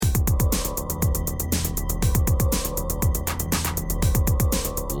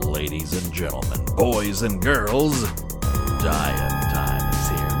ladies and gentlemen, boys and girls, dying time is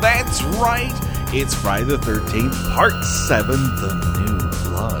here. That's right! It's Friday the 13th, Part 7, The New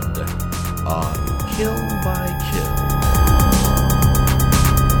Blood, on Kill by Kill.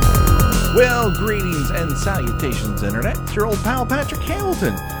 Well, greetings and salutations, Internet. It's your old pal, Patrick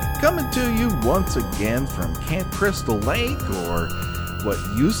Hamilton, coming to you once again from Camp Crystal Lake, or what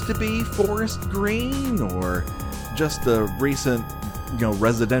used to be Forest Green, or just a recent,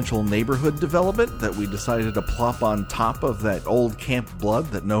 residential neighborhood development that we decided to plop on top of that old Camp Blood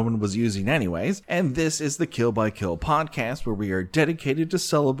that no one was using anyways. And this is the Kill by Kill podcast, where we are dedicated to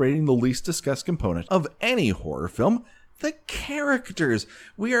celebrating the least discussed component of any horror film: the characters.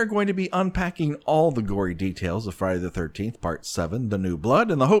 We are going to be unpacking all the gory details of Friday the 13th, Part 7, The New Blood,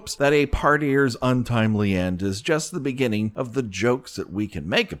 in the hopes that a partier's untimely end is just the beginning of the jokes that we can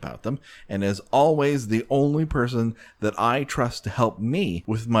make about them. And as always, the only person that I trust to help me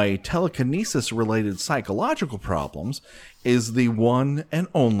with my telekinesis-related psychological problems is the one and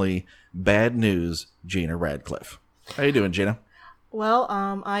only Bad News Gina Radcliffe. How you doing, Gina? Well,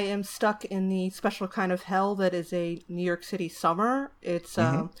 I am stuck in the special kind of hell that is a New York City summer. It's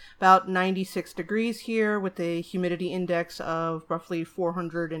about 96 degrees here with a humidity index of roughly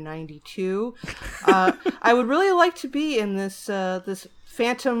 492. I would really like to be in this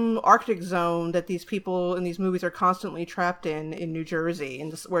phantom Arctic zone that these people in these movies are constantly trapped in New Jersey,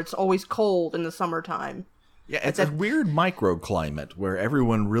 where it's always cold in the summertime. Yeah, it's a weird microclimate where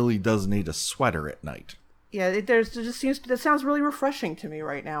everyone really does need a sweater at night. Yeah, that sounds really refreshing to me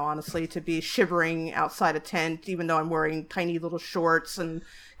right now, honestly, to be shivering outside a tent, even though I'm wearing tiny little shorts and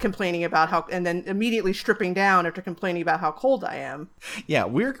complaining about and then immediately stripping down after complaining about how cold I am. Yeah,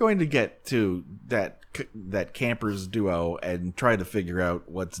 we're going to get to that campers duo and try to figure out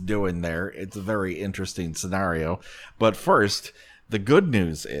what's doing there. It's a very interesting scenario. But first, the good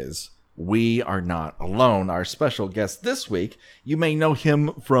news is we are not alone. Our special guest this week, you may know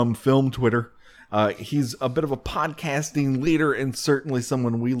him from Film Twitter. He's a bit of a podcasting leader and certainly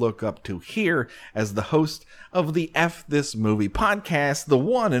someone we look up to here as the host of the F This Movie podcast, the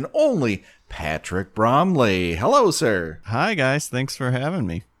one and only Patrick Bromley. Hello, sir. Hi, guys. Thanks for having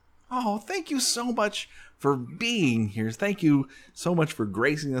me. Oh, thank you so much for being here. Thank you so much for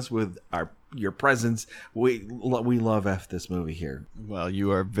gracing us with your presence. We love F This Movie here. Well,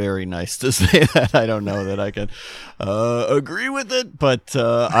 you are very nice to say that. I don't know that I can agree with it, but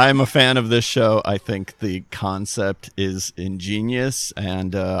I'm a fan of this show. I think the concept is ingenious,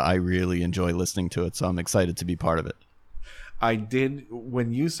 and I really enjoy listening to it, so I'm excited to be part of it. I did,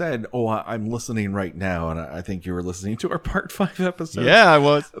 when you said, I'm listening right now, and I think you were listening to our Part 5 episode. Yeah, I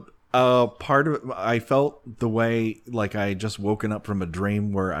was. Part of it, I felt the way like I had just woken up from a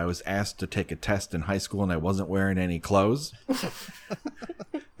dream where I was asked to take a test in high school and I wasn't wearing any clothes.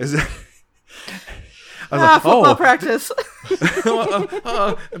 Is it? Football practice.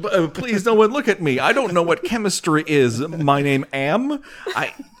 Please, no one look at me. I don't know what chemistry is. My name Am.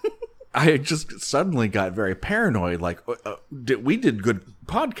 I just suddenly got very paranoid. Like, we did good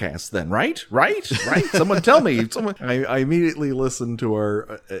podcasts then, right? Right? Someone tell me. I immediately listened to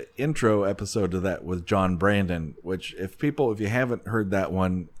our intro episode to that with John Brandon, which if you haven't heard that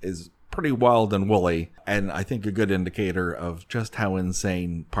one, is pretty wild and woolly, and I think a good indicator of just how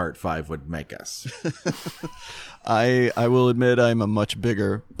insane Part 5 would make us. I will admit I'm a much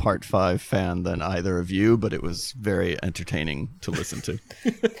bigger Part 5 fan than either of you, but it was very entertaining to listen to.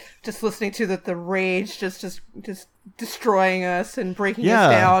 Just listening to the rage just destroying us and breaking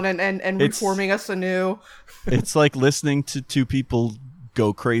us down and reforming us anew. It's like listening to two people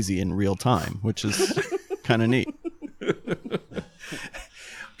go crazy in real time, which is kind of neat.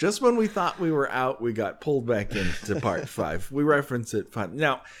 Just when we thought we were out, we got pulled back into Part 5. We reference it fun.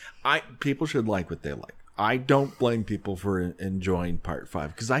 Now, people should like what they like. I don't blame people for enjoying Part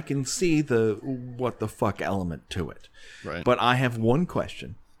 5 because I can see the what the fuck element to it. Right. But I have one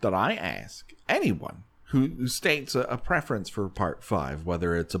question that I ask anyone who states a preference for Part 5,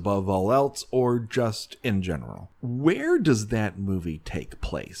 whether it's above all else or just in general. Where does that movie take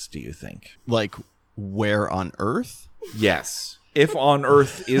place, do you think? Like, where on Earth? Yes. If on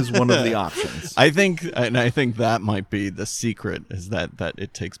Earth is one of the options. I think that might be the secret, is that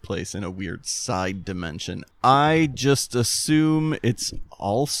it takes place in a weird side dimension. I just assume it's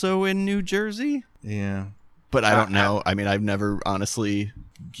also in New Jersey. Yeah. But I don't know. I mean, I've never honestly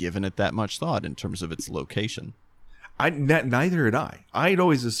given it that much thought in terms of its location. Neither had I. I'd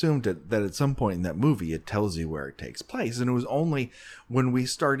always assumed that at some point in that movie it tells you where it takes place. And it was only when we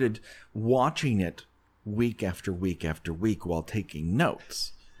started watching it week after week after week while taking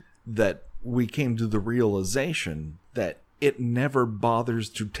notes that we came to the realization that it never bothers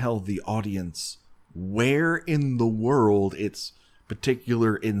to tell the audience where in the world its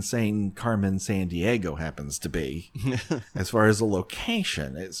particular insane Carmen Sandiego happens to be. As far as a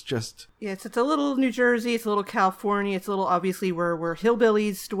location, it's just... Yeah, it's a little New Jersey, it's a little California, it's a little obviously where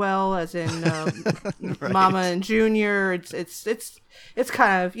hillbillies dwell, as in Right. Mama and Junior. It's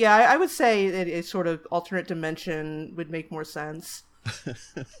kind of, yeah, I would say that a sort of alternate dimension would make more sense.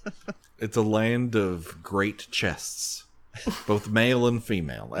 It's a land of great chests, both male and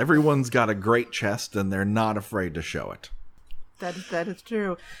female. Everyone's got a great chest, and they're not afraid to show it. That is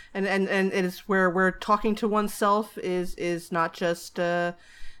true, and it is where talking to oneself is not just ignored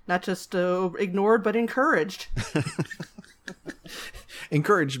but encouraged.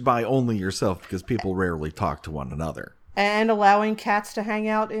 Encouraged by only yourself, because people rarely talk to one another. And allowing cats to hang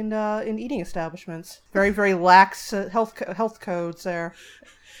out in eating establishments. Very, very lax health codes there.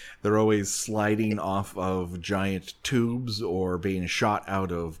 They're always sliding off of giant tubes or being shot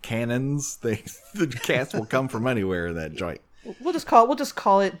out of cannons. The cats will come from anywhere in that joint. We'll just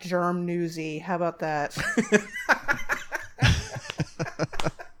call it Germ Newsy. How about that?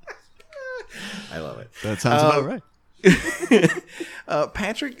 I love it. That sounds about right.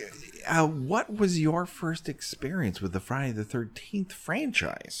 Patrick, what was your first experience with the Friday the 13th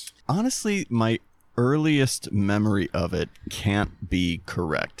franchise? Honestly, my earliest memory of it can't be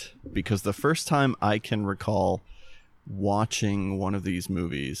correct, because the first time I can recall watching one of these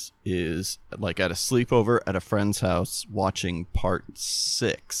movies is like at a sleepover at a friend's house watching part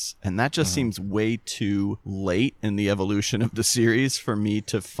 6, and that just seems way too late in the evolution of the series for me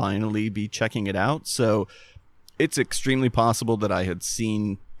to finally be checking it out. So it's extremely possible that I had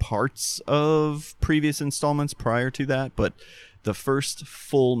seen parts of previous installments prior to that, but the first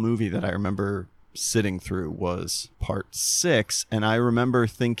full movie that I remember sitting through was part 6, and I remember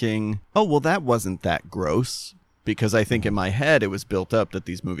thinking, oh, well, that wasn't that gross. Because I think in my head it was built up that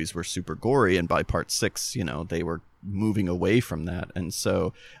these movies were super gory, and by part 6, they were moving away from that. And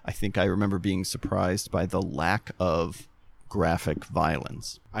so I think I remember being surprised by the lack of graphic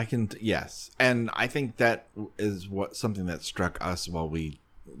violence. Yes. And I think that is something that struck us while we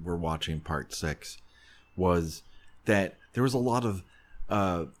were watching part 6, was that there was a lot of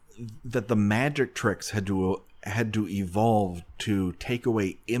that the magic tricks had to evolve to take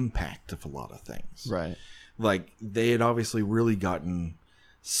away impact of a lot of things. Right. Like, they had obviously really gotten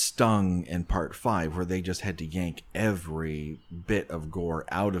stung in part 5, where they just had to yank every bit of gore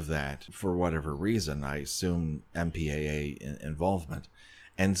out of that for whatever reason. I assume MPAA involvement.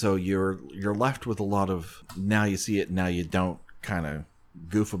 And so you're left with a lot of now you see it, now you don't kind of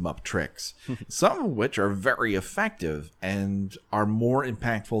goof 'em up tricks, some of which are very effective and are more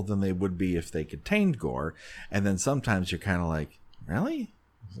impactful than they would be if they contained gore. And then sometimes you're kind of like, really?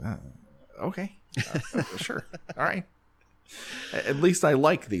 Okay. Sure. All right. At least I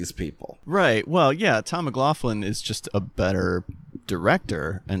like these people. Right. Well, yeah, Tom McLaughlin is just a better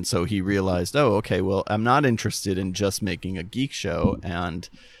director. And so he realized, oh, okay, well, I'm not interested in just making a geek show. And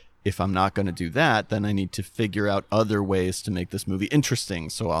if I'm not going to do that, then I need to figure out other ways to make this movie interesting.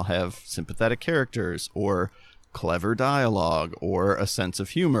 So I'll have sympathetic characters or clever dialogue or a sense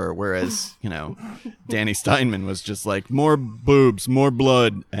of humor, whereas Danny Steinman was just like more boobs, more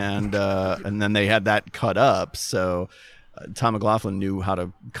blood, and then they had that cut up. So Tom McLaughlin knew how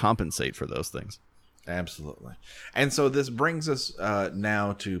to compensate for those things. Absolutely. And so this brings us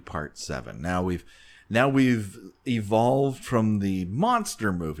now to part 7. Now we've evolved from the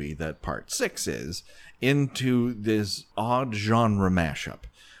monster movie that part 6 is into this odd genre mashup,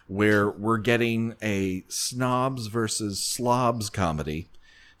 where we're getting a snobs versus slobs comedy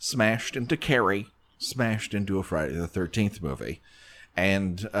smashed into Carrie, smashed into a Friday the 13th movie.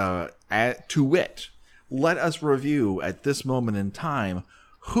 And to wit, let us review at this moment in time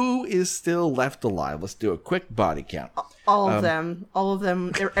who is still left alive. Let's do a quick body count. All of them.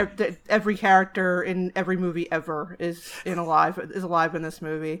 Every character in every movie ever is alive in this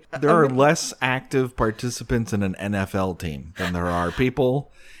movie. There are less active participants in an NFL team than there are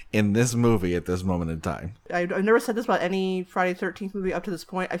people in this movie at this moment in time. I've never said this about any Friday the 13th movie up to this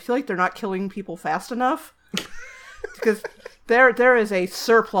point. I feel like they're not killing people fast enough. Because there is a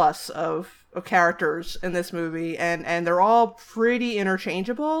surplus of characters in this movie, and they're all pretty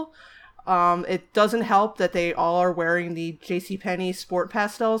interchangeable. It doesn't help that they all are wearing the JCPenney Sport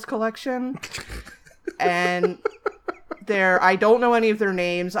Pastels collection. And I don't know any of their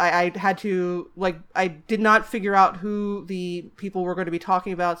names. I had to, I did not figure out who the people we're going to be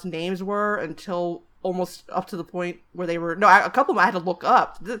talking about's names were until almost up to the point where they were... No, a couple of them I had to look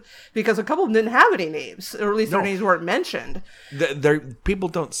up because a couple of them didn't have any names, or at least their names weren't mentioned. People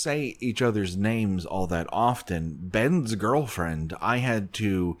don't say each other's names all that often. Ben's girlfriend, I had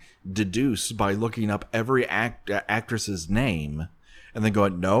to deduce by looking up every actress's name and then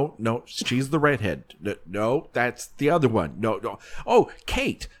going, no, she's the redhead. No, that's the other one. No. Oh,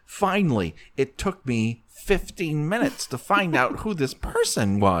 Kate, finally. It took me 15 minutes to find out who this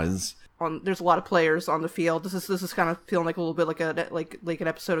person was. There's a lot of players on the field. This is kind of feeling like a little bit like an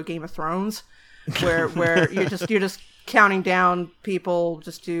episode of Game of Thrones, where you're just counting down people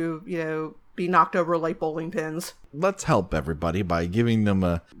just to be knocked over like bowling pins. Let's help everybody by giving them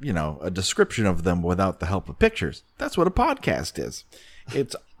a description of them without the help of pictures. That's what a podcast is.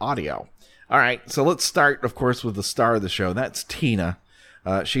 It's audio. All right, so let's start, of course, with the star of the show. That's Tina.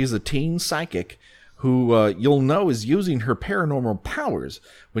 She's a teen psychic who you'll know is using her paranormal powers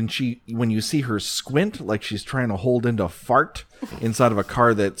when you see her squint like she's trying to hold in a fart inside of a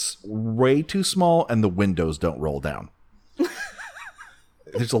car that's way too small and the windows don't roll down.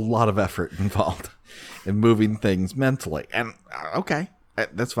 There's a lot of effort involved in moving things mentally. And okay,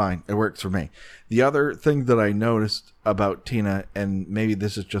 that's fine. It works for me. The other thing that I noticed about Tina, and maybe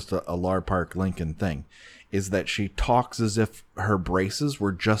this is just a Lar Park Lincoln thing, is that she talks as if her braces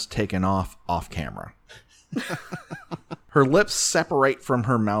were just taken off camera. Her lips separate from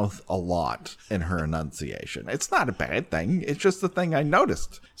her mouth a lot in her enunciation. It's not a bad thing. It's just the thing I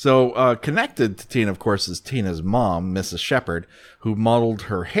noticed. So connected to Tina, of course, is Tina's mom, Mrs. Shepard, who modeled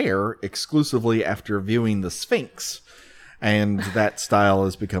her hair exclusively after viewing The Sphinx. And that style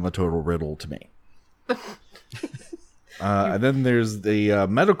has become a total riddle to me. And then there's the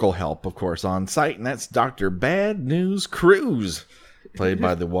medical help, of course, on site, and that's Dr. Bad News Cruz, played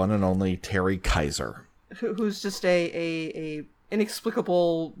by the one and only Terry Kaiser. Who's just a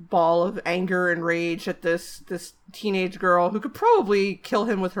inexplicable ball of anger and rage at this teenage girl who could probably kill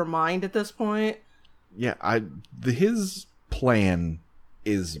him with her mind at this point. Yeah, his plan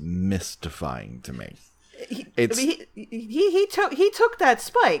is mystifying to me. He took that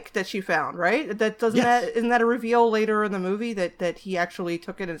spike that she found, right? Isn't that a reveal later in the movie that he actually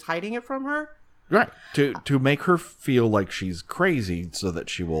took it and is hiding it from her? Right. To make her feel like she's crazy so that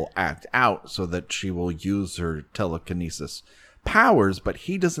she will act out, so that she will use her telekinesis powers, but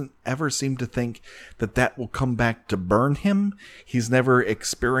he doesn't ever seem to think that will come back to burn him. He's never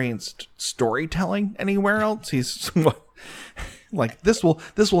experienced storytelling anywhere else. He's like, this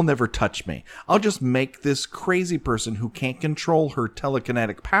will never touch me. I'll just make this crazy person who can't control her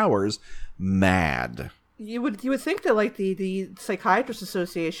telekinetic powers mad. You would think that like the Psychiatrists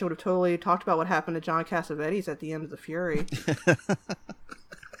Association would have totally talked about what happened to John Cassavetes at the end of The Fury.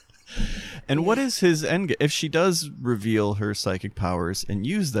 And what is his end game? If she does reveal her psychic powers and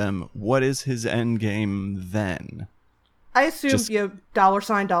use them, what is his end game then? I assume $, $$ is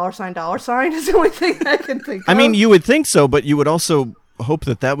the only thing I can think of. I mean, you would think so, but you would also hope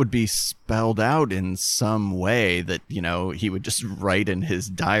that would be spelled out in some way, that, he would just write in his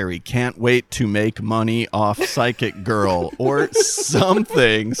diary, "Can't wait to make money off Psychic Girl," or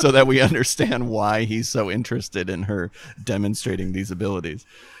something, so that we understand why he's so interested in her demonstrating these abilities.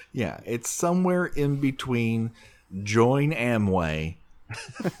 Yeah, it's somewhere in between join Amway,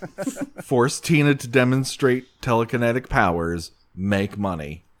 force Tina to demonstrate telekinetic powers, make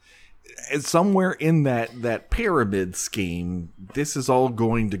money. It's somewhere in that pyramid scheme, this is all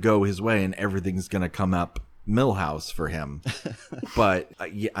going to go his way and everything's going to come up Milhouse for him. But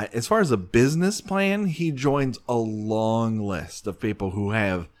as far as a business plan, he joins a long list of people who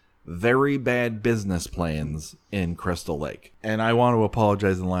have very bad business plans in Crystal Lake. And I want to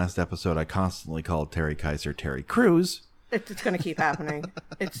apologize, in the last episode I constantly called Terry Kaiser Terry Crews. It's going to keep happening.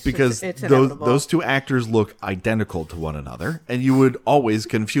 Because those two actors look identical to one another, and you would always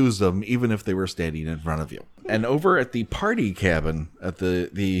confuse them even if they were standing in front of you. And over at the party cabin, at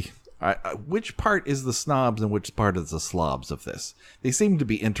which part is the snobs and which part is the slobs of this? They seem to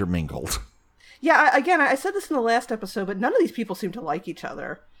be intermingled. Yeah, I said this in the last episode, but none of these people seem to like each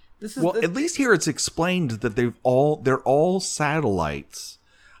other. At least here it's explained that they're all satellites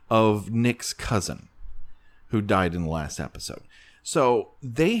of Nick's cousin, who died in the last episode. So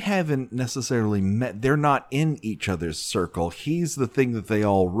they haven't necessarily met. They're not in each other's circle. He's the thing that they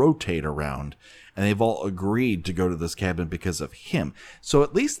all rotate around, and they've all agreed to go to this cabin because of him. So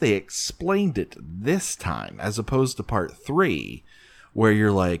at least they explained it this time, as opposed to part 3, where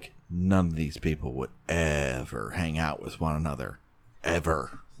you're like, none of these people would ever hang out with one another.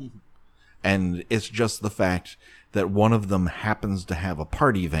 Ever. And it's just the fact that one of them happens to have a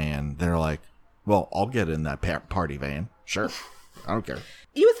party van. They're like, well, I'll get in that party van. Sure. I don't care.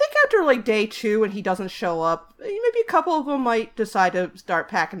 You would think after like day 2 and he doesn't show up, maybe a couple of them might decide to start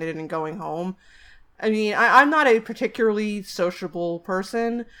packing it in and going home. I mean, I'm not a particularly sociable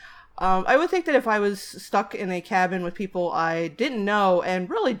person. I would think that if I was stuck in a cabin with people I didn't know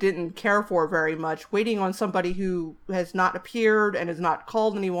and really didn't care for very much, waiting on somebody who has not appeared and has not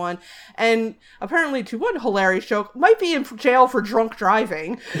called anyone, and apparently, to one hilarious joke, might be in jail for drunk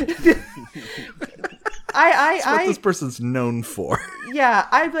driving. That's what this person's known for. Yeah,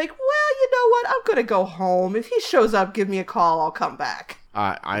 I'd be like, well, you know what? I'm gonna go home. If he shows up, give me a call. I'll come back.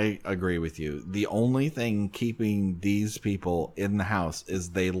 I agree with you. The only thing keeping these people in the house is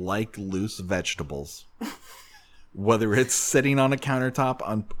they like loose vegetables. Whether it's sitting on a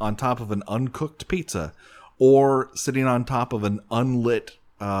countertop on top of an uncooked pizza or sitting on top of an unlit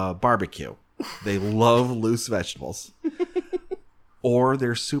barbecue. They love loose vegetables. Or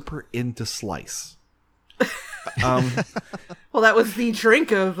they're super into slice. Well, that was the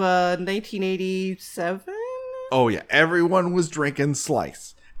drink of 1987? Oh, yeah. Everyone was drinking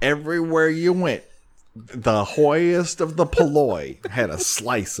slice. Everywhere you went, the hoiest of the polloi had a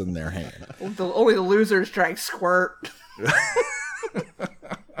slice in their hand. Only the losers drank squirt.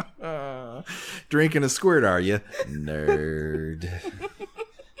 Drinking a squirt, are you? Nerd.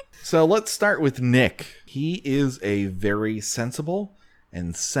 So let's start with Nick. He is a very sensible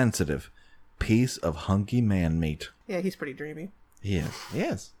and sensitive piece of hunky man meat. Yeah, he's pretty dreamy. He is. He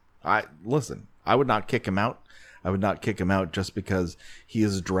is. Listen, I would not kick him out. I would not kick him out just because he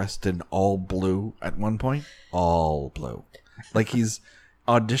is dressed in all blue at one point. All blue. Like he's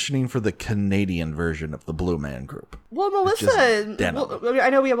auditioning for the Canadian version of the Blue Man Group. Well, Melissa, I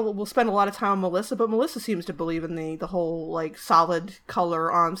know we'll spend a lot of time on Melissa, but Melissa seems to believe in the whole like solid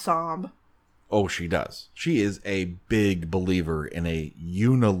color ensemble. Oh, she does. She is a big believer in a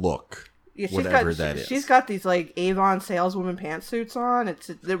unilook. Yeah, that is. She's got these like Avon saleswoman pantsuits on. It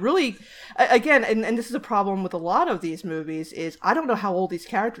really, again, and this is a problem with a lot of these movies is I don't know how old these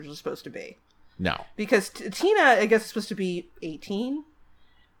characters are supposed to be. No, because Tina, I guess, is supposed to be 18.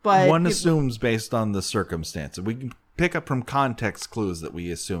 But one assumes based on the circumstances. We can pick up from context clues that we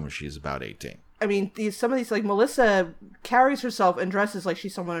assume she's about 18. I mean, some of these, like Melissa carries herself and dresses like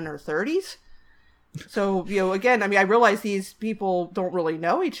she's someone in her 30s. So, again, I mean, I realize these people don't really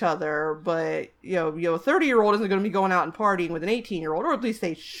know each other, but, a 30-year-old isn't going to be going out and partying with an 18-year-old, or at least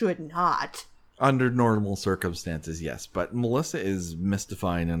they should not. Under normal circumstances, yes. But Melissa is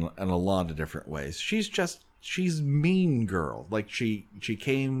mystifying in a lot of different ways. She's mean girl. Like, she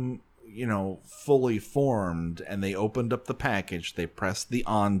came, fully formed, and they opened up the package, they pressed the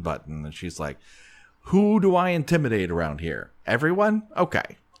on button, and she's like, who do I intimidate around here? Everyone?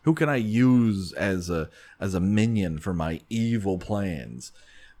 Okay. Who can I use as a minion for my evil plans?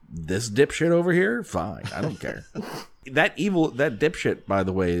 This dipshit over here? Fine, I don't care. That dipshit, by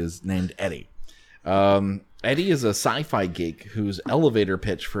the way, is named Eddie. Eddie is a sci-fi geek whose elevator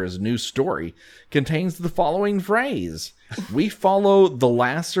pitch for his new story contains the following phrase: "We follow the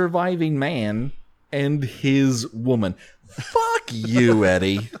last surviving man and his woman." Fuck you,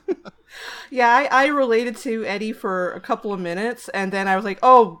 Eddie. Yeah, I related to Eddie for a couple of minutes, and then I was like,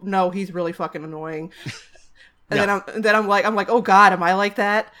 "Oh no, he's really fucking annoying." And then I'm like, "Oh God, am I like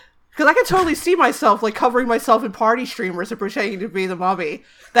that?" Because I can totally see myself like covering myself in party streamers and pretending to be the mummy.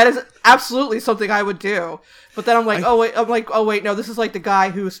 That is absolutely something I would do. But then I'm like, oh wait, no, this is like the guy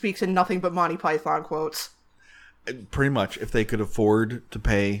who speaks in nothing but Monty Python quotes. Pretty much, if they could afford to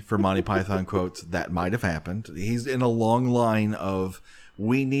pay for Monty Python quotes, that might have happened. He's in a long line of,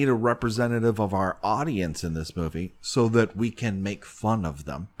 we need a representative of our audience in this movie so that we can make fun of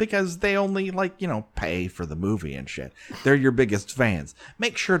them. Because they only, pay for the movie and shit. They're your biggest fans.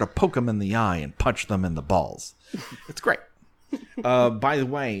 Make sure to poke them in the eye and punch them in the balls. It's great. By the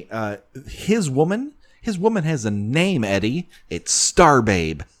way, his woman has a name, Eddie. It's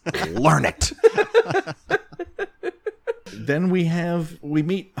Starbabe. Learn it. Then we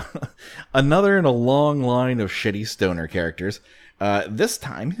meet another in a long line of shitty stoner characters. This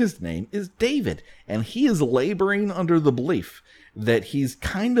time, his name is David, and he is laboring under the belief that he's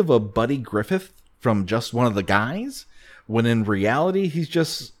kind of a Buddy Griffith from Just One of the Guys, when in reality, he's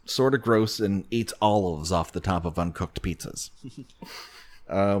just sort of gross and eats olives off the top of uncooked pizzas.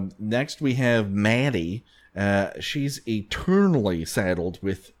 Next, we have Maddie. She's eternally saddled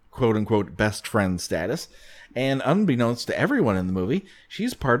with quote-unquote best friend status, and unbeknownst to everyone in the movie,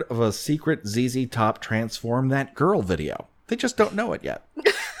 she's part of a secret ZZ Top Transform That Girl video. They just don't know it yet.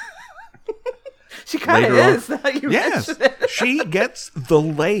 She kind of is. Yes, she gets the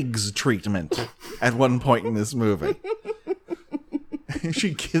legs treatment at one point in this movie.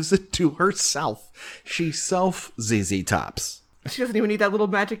 She gives it to herself. She self ZZ Tops. She doesn't even need that little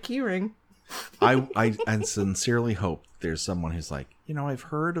magic key ring. I sincerely hope there's someone who's like, I've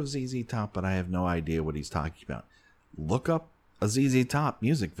heard of ZZ Top, but I have no idea what he's talking about. Look up a ZZ Top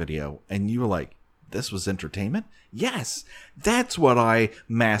music video, and you were like, this was entertainment? Yes, that's what I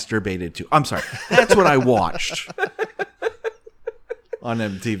masturbated to. I'm sorry, that's what I watched on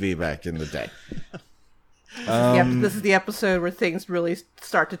MTV back in the day. This is the episode where things really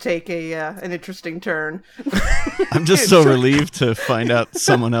start to take an interesting turn. I'm just so relieved to find out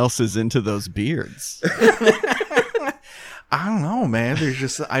someone else is into those beards. I don't know, man.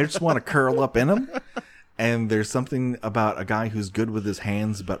 I just want to curl up in them. And there's something about a guy who's good with his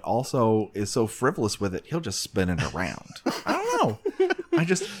hands, but also is so frivolous with it, he'll just spin it around. I don't know.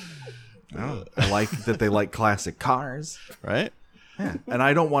 I like that they like classic cars. Right? Yeah. And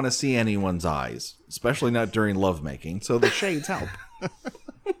I don't want to see anyone's eyes, especially not during lovemaking, so the shades help.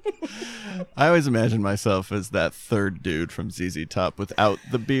 I always imagine myself as that third dude from ZZ Top without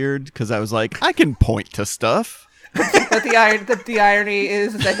the beard, because I was like, I can point to stuff. But the irony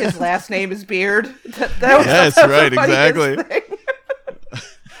is that his last name is Beard. Yes, right, exactly.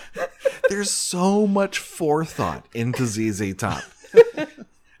 There's so much forethought into ZZ Top.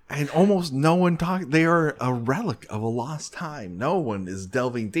 And almost no one talks. They are a relic of a lost time. No one is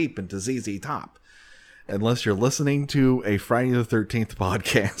delving deep into ZZ Top. Unless you're listening to a Friday the 13th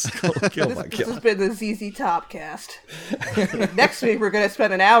podcast called Kill by Kill. This has been the ZZ Top cast. Next week, we're going to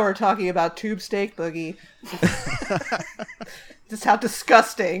spend an hour talking about Tube Steak Boogie. Just how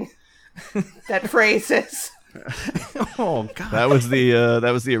disgusting that phrase is. Oh, God. That was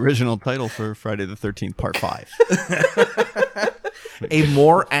the original title for Friday the 13th, Part 5. A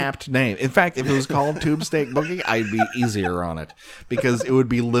more apt name. In fact, if it was called Tube Steak Boogie, I'd be easier on it. Because it would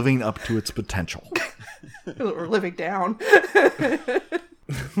be living up to its potential. Or living down.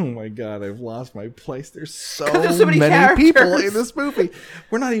 Oh my God, I've lost my place. There's so many people in this movie.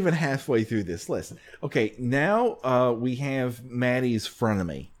 We're not even halfway through this list. Okay, now we have Maddie's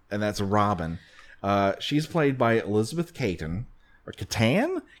frenemy, and that's Robin. She's played by Elizabeth Caton. Or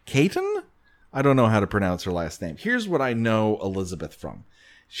Catan? Caton? I don't know how to pronounce her last name. Here's what I know Elizabeth from.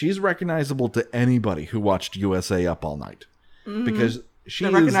 She's recognizable to anybody who watched USA Up All Night. Mm-hmm. Because I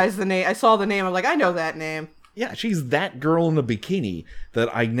recognize the name. I saw the name. I'm like, I know that name. Yeah, she's that girl in a bikini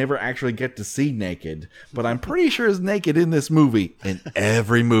that I never actually get to see naked, but I'm pretty sure is naked in this movie, in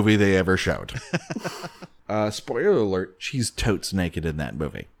every movie they ever showed. Spoiler alert, she's totes naked in that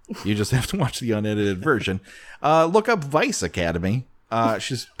movie. You just have to watch the unedited version. Look up Vice Academy.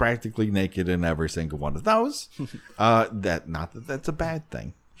 She's practically naked in every single one of those. Not that that's a bad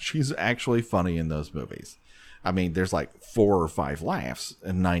thing. She's actually funny in those movies. I mean, there's like 4 or 5 laughs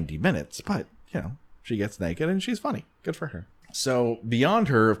in 90 minutes, but, she gets naked and she's funny. Good for her. So beyond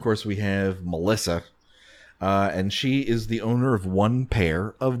her, of course, we have Melissa, and she is the owner of one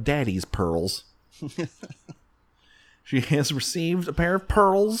pair of daddy's pearls. She has received a pair of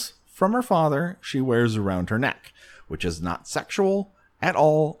pearls from her father she wears around her neck, which is not sexual at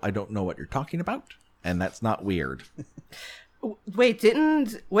all. I don't know what you're talking about, and that's not weird. Wait,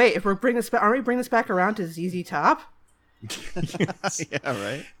 if we're bringing this back, aren't we bringing this back around to ZZ Top? Yes. Yeah,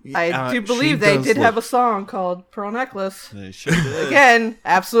 right. I do believe they did have a song called Pearl Necklace. They sure did. Again,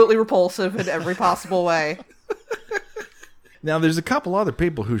 absolutely repulsive in every possible way. Now, there's a couple other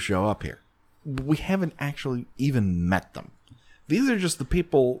people who show up here. We haven't actually even met them. These are just the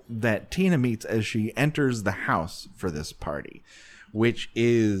people that Tina meets as she enters the house for this party, which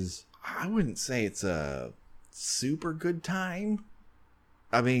is, I wouldn't say it's a super good time.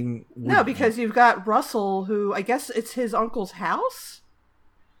 I mean... No, because you've got Russell, who, I guess it's his uncle's house?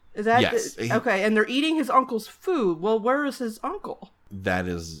 Is that... Yes. Okay, and they're eating his uncle's food. Well, where is his uncle? That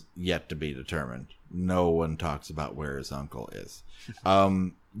is yet to be determined. No one talks about where his uncle is.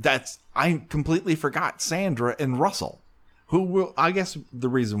 I completely forgot Sandra and Russell, who will... I guess the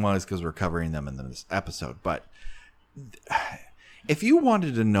reason why is because we're covering them in this episode, but if you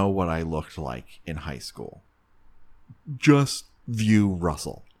wanted to know what I looked like in high school, just view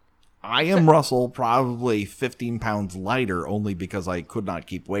Russell. I am Russell, probably 15 pounds lighter, only because I could not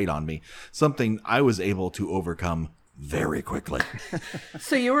keep weight on me. Something I was able to overcome very quickly.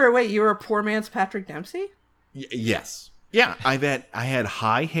 So you were a poor man's Patrick Dempsey? Yes. Yeah, I had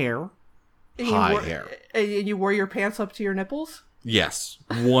high hair. And you wore your pants up to your nipples? Yes,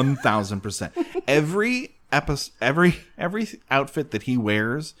 1,000%. Every outfit that he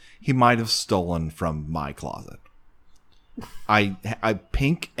wears, he might have stolen from my closet. I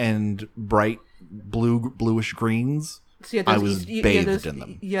pink and bright bluish greens. So I was bathed in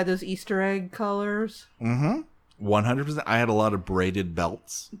them. You had those Easter egg colors. 100%. I had a lot of braided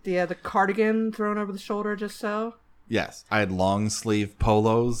belts. Yeah, the cardigan thrown over the shoulder just so. Yes, I had long sleeve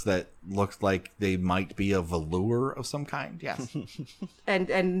polos that looked like they might be a velour of some kind. Yes.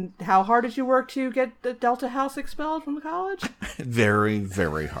 And how hard did you work to get the Delta House expelled from the college? Very,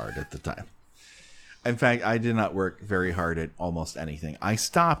 very hard at the time. In fact, I did not work very hard at almost anything. I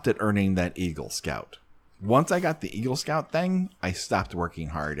stopped at earning that Eagle Scout. Once I got the Eagle Scout thing, I stopped working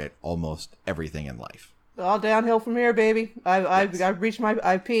hard at almost everything in life. All downhill from here, baby. I've reached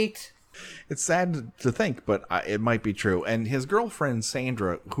I've peaked. It's sad to think, but it might be true. And his girlfriend,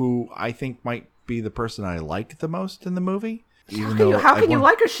 Sandra, who I think might be the person I liked the most in the movie. How can you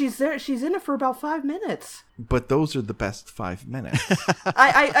like her? She's there. She's in it for about 5 minutes. But those are the best 5 minutes.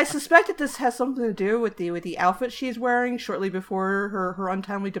 I suspect that this has something to do with the outfit she's wearing shortly before her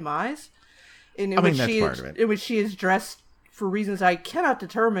untimely demise. That's part of it. In which she is dressed for reasons I cannot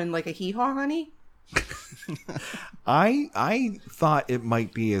determine, like a hee-haw honey. I thought it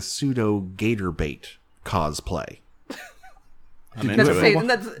might be a pseudo gator bait cosplay. That's the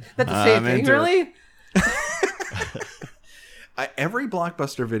same thing, really? Every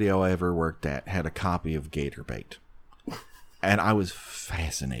Blockbuster Video I ever worked at had a copy of Gator Bait, and I was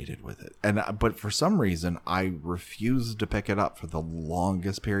fascinated with it. But for some reason, I refused to pick it up for the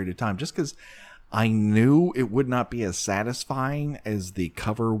longest period of time, just because I knew it would not be as satisfying as the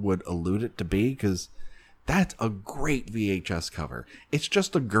cover would allude it to be, because that's a great VHS cover. It's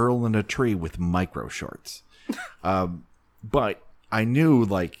just a girl in a tree with micro shorts. But I knew,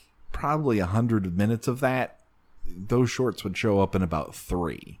 like, probably 100 minutes of that, those shorts would show up in about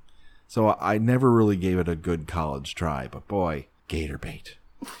 3. So I never really gave it a good college try. But boy, Gator Bait.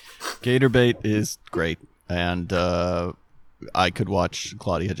 Gator Bait is great. And I could watch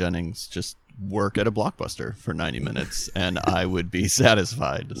Claudia Jennings just work at a Blockbuster for 90 minutes and I would be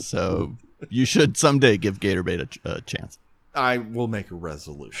satisfied. So you should someday give Gator Bait a chance. I will make a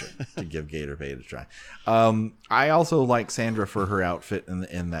resolution to give Gator Bait a try. I also like Sandra for her outfit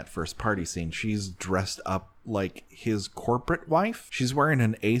in that first party scene. She's dressed up like his corporate wife. She's wearing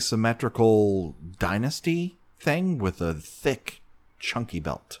an asymmetrical dynasty thing with a thick, chunky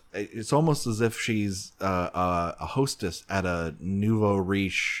belt. It's almost as if she's a hostess at a nouveau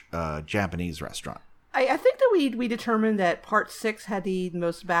riche Japanese restaurant. I think that we determined that part 6 had the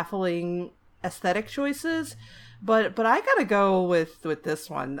most baffling aesthetic choices. But I gotta go with this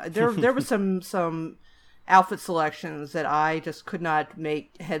one. There was some outfit selections that I just could not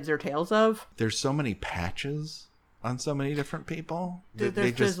make heads or tails of. There's so many patches on so many different people.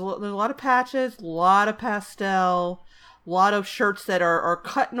 There's a lot of patches, a lot of pastel, a lot of shirts that are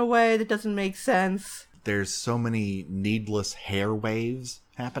cut in a way that doesn't make sense. There's so many needless hair waves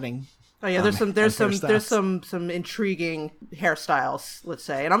happening. Oh yeah, there's some intriguing hairstyles, let's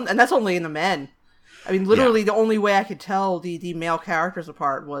say, and that's only in the men. I mean, literally, The only way I could tell the male characters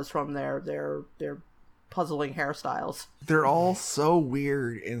apart was from their puzzling hairstyles. They're all so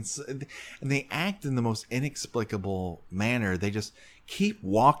weird, and they act in the most inexplicable manner. They just keep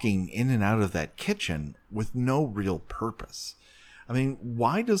walking in and out of that kitchen with no real purpose. I mean,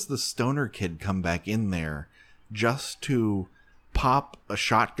 why does the stoner kid come back in there just to pop a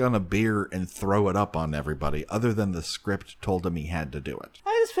shotgun of beer and throw it up on everybody, other than the script told him he had to do it?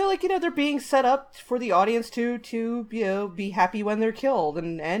 I just feel like, they're being set up for the audience to be happy when they're killed,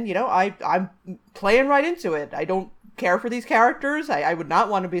 and I'm playing right into it. I don't care for these characters. I would not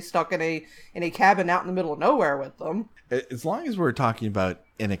want to be stuck in a cabin out in the middle of nowhere with them. As long as we're talking about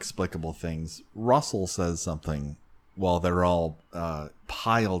inexplicable things, Russell says something while they're all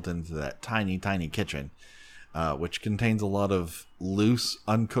piled into that tiny kitchen, which contains a lot of loose,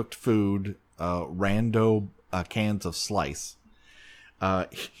 uncooked food, rando cans of slice.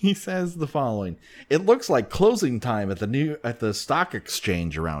 He says the following: "It looks like closing time at the stock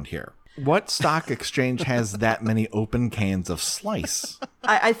exchange around here. What stock exchange has that many open cans of slice?"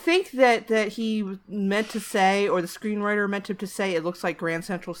 I think that he meant to say, or the screenwriter meant him to say, it looks like Grand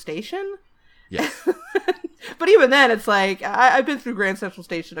Central Station. Yes. But even then, it's like, I've been through Grand Central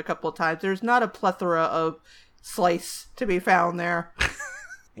Station a couple of times. There's not a plethora of slice to be found there.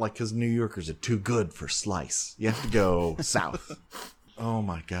 Like, because New Yorkers are too good for slice. You have to go south. Oh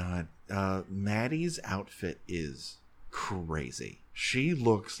my God. Maddie's outfit is crazy. She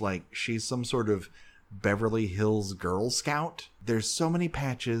looks like she's some sort of Beverly Hills Girl Scout. There's so many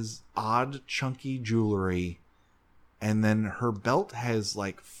patches, odd, chunky jewelry, and then her belt has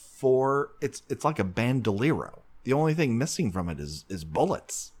like 4. It's like a bandolero. The only thing missing from it is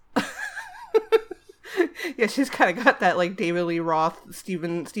bullets. Yeah, she's kind of got that like David Lee Roth,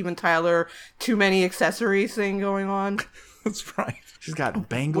 Steven Tyler, too many accessories thing going on. That's right. She's got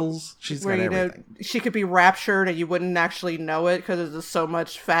bangles. She's where, got everything. she could be raptured and you wouldn't actually know it because there's just so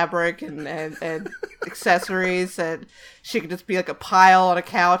much fabric and accessories, and she could just be like a pile on a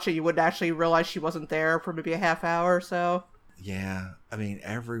couch and you wouldn't actually realize she wasn't there for maybe a half hour or so. Yeah, I mean,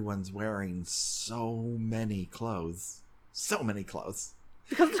 everyone's wearing so many clothes. So many clothes.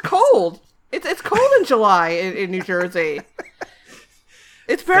 Because it's cold. It's cold in July in New Jersey.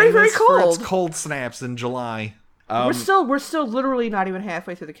 It's very, very cold. It's cold snaps in July. We're still literally not even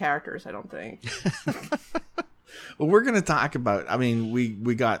halfway through the characters, I don't think. Well, we're going to talk about, I mean,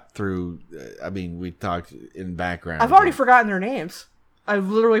 we got through, we talked in background. I've already forgotten their names. I've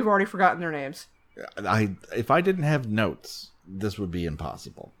literally already forgotten their names. If I didn't have notes, this would be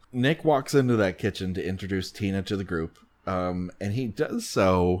impossible. Nick walks into that kitchen to introduce Tina to the group, and he does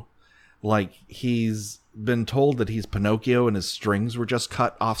so like he's been told that he's Pinocchio and his strings were just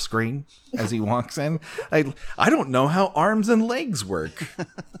cut off screen as he walks in. I don't know how arms and legs work.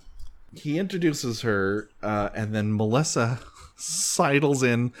 He introduces her, and then Melissa sidles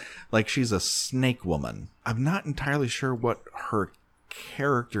in like she's a snake woman. I'm not entirely sure what her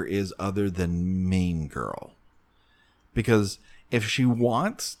character is other than Mean Girl. Because if she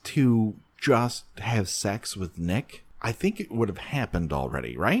wants to just have sex with Nick, I think it would have happened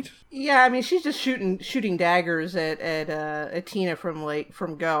already, right? Yeah, I mean, she's just shooting daggers at Tina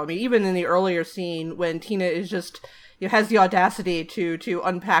from Go. I mean, even in the earlier scene when Tina is just, has the audacity to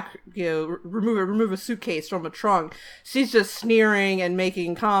unpack, remove a suitcase from a trunk, she's just sneering and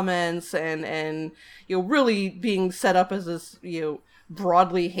making comments and really being set up as this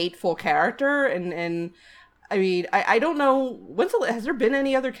broadly hateful character. And I mean, I don't know, has there been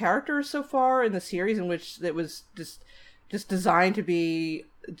any other characters so far in the series in which it was just designed to be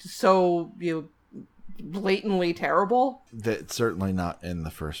so, blatantly terrible? That's certainly not in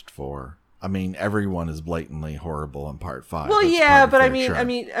the first 4. I mean, everyone is blatantly horrible in part 5. Well, yeah, but I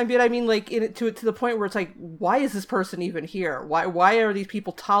mean, like to the point where it's like, why is this person even here? Why are these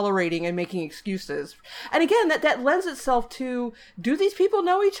people tolerating and making excuses? And again, that lends itself to, do these people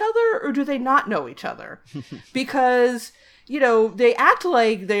know each other or do they not know each other? Because they act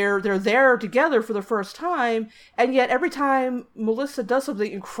like they're there together for the first time, and yet every time Melissa does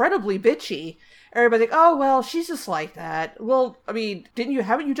something incredibly bitchy, everybody's like, oh, well, she's just like that. Well, I mean,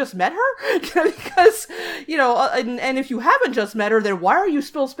 haven't you just met her? Because, and if you haven't just met her, then why are you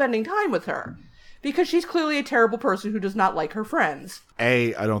still spending time with her? Because she's clearly a terrible person who does not like her friends.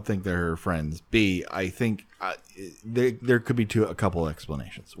 A, I don't think they're her friends. B, I think there could be a couple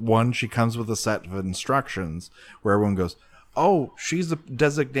explanations. One, she comes with a set of instructions where everyone goes, oh, she's a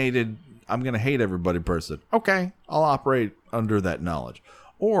designated, I'm going to hate everybody person. Okay, I'll operate under that knowledge.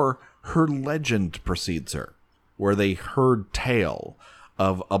 Or her legend precedes her, where they heard tale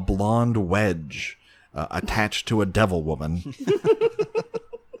of a blonde wedge attached to a devil woman.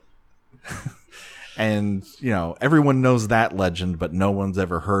 And, everyone knows that legend, but no one's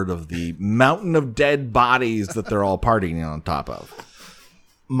ever heard of the mountain of dead bodies that they're all partying on top of.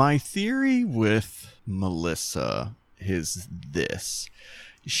 My theory with Melissa is this.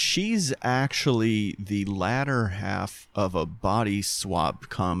 She's actually the latter half of a body swap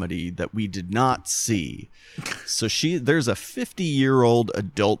comedy that we did not see. So there's a 50-year-old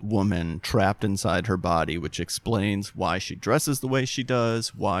adult woman trapped inside her body, which explains why she dresses the way she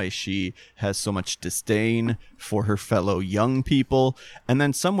does, why she has so much disdain for her fellow young people. And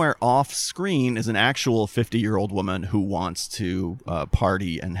then somewhere off screen is an actual 50-year-old woman who wants to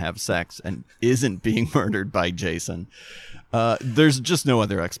party and have sex and isn't being murdered by Jason. There's just no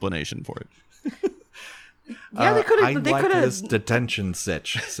other explanation for it. Yeah, they could have. I like this detention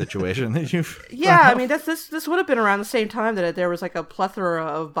situation that you've. Yeah, I mean, this would have been around the same time that there was like a plethora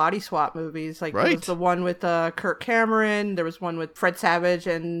of body swap movies. Like, there was the one with Kirk Cameron. There was one with Fred Savage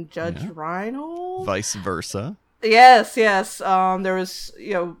and Judge Reinhold. Vice versa. Yes. There was,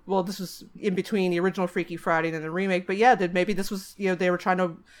 this was in between the original Freaky Friday and then the remake. But yeah, maybe this was, they were trying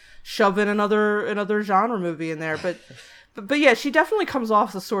to shove in another genre movie in there, But yeah, she definitely comes off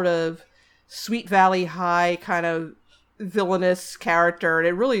as a sort of Sweet Valley High kind of villainous character, and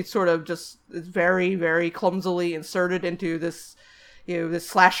it really sort of just is very, very clumsily inserted into this, this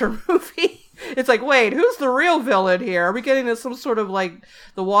slasher movie. It's like, wait, who's the real villain here? Are we getting to some sort of like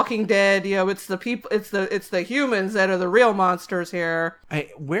The Walking Dead? It's the people, it's the humans that are the real monsters here.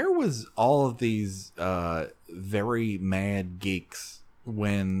 Where was all of these very mad geeks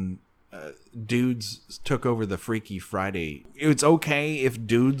when dudes took over the Freaky Friday? It's okay if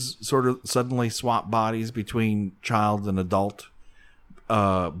dudes sort of suddenly swap bodies between child and adult,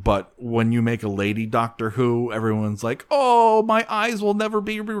 but when you make a lady Doctor Who, everyone's like, oh, my eyes will never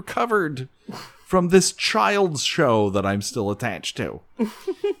be recovered from this child's show that I'm still attached to.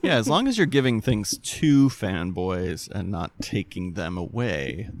 Yeah, as long as you're giving things to fanboys and not taking them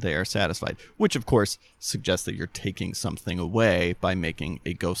away, they are satisfied. Which, of course, suggests that you're taking something away by making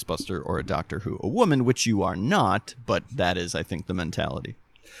a Ghostbuster or a Doctor Who a woman, which you are not, but that is, I think, the mentality.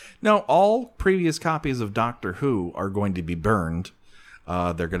 No, all previous copies of Doctor Who are going to be burned.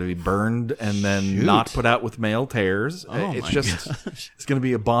 They're going to be burned and then not put out with male tears. It's going to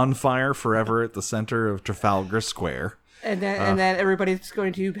be a bonfire forever at the center of Trafalgar Square. And then everybody's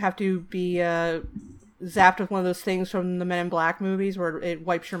going to have to be zapped with one of those things from the Men in Black movies where it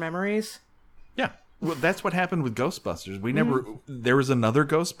wipes your memories. Yeah. Well, that's what happened with Ghostbusters. There was another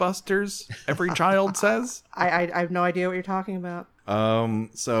Ghostbusters, every child says. I have no idea what you're talking about.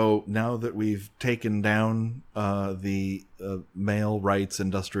 So now that we've taken down the male rights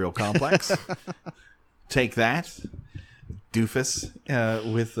industrial complex, take that, doofus,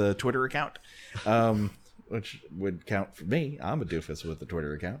 with a Twitter account, which would count for me. I'm a doofus with a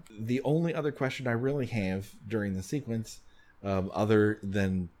Twitter account. The only other question I really have during the sequence, other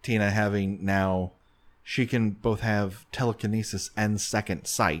than Tina having now, she can both have telekinesis and second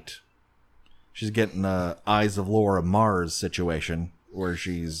sight. She's getting a Eyes of Laura Mars situation where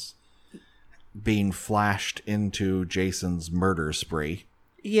she's being flashed into Jason's murder spree.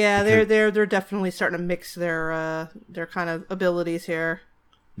 Yeah, they're definitely starting to mix their kind of abilities here.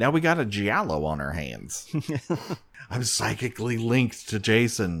 Now we got a Giallo on our hands. I'm psychically linked to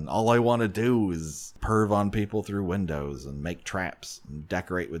Jason. All I want to do is perv on people through windows and make traps and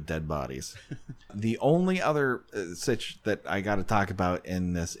decorate with dead bodies. The only other sitch that I got to talk about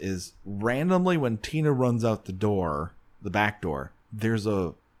in this is randomly when Tina runs out the back door, there's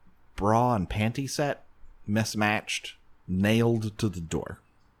a bra and panty set mismatched, nailed to the door.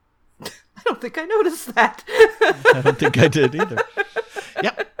 I don't think I noticed that. I don't think I did either.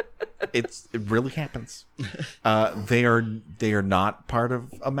 Yep. It really happens. They are not part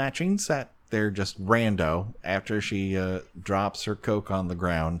of a matching set. They're just rando. After she drops her Coke on the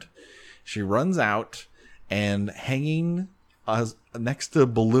ground, she runs out, and hanging next to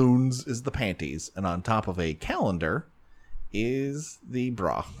balloons is the panties, and on top of a calendar is the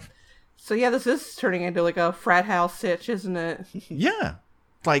bra. So yeah, this is turning into like a frat house sitch, isn't it? Yeah.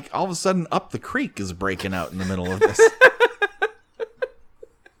 Like all of a sudden Up the Creek is breaking out in the middle of this.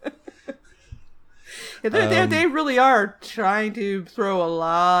 Yeah, they really are trying to throw a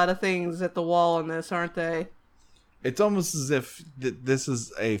lot of things at the wall in this, aren't they? It's almost as if this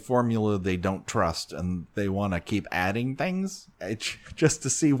is a formula they don't trust, and they want to keep adding things just to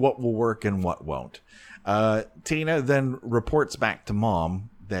see what will work and what won't. Tina then reports back to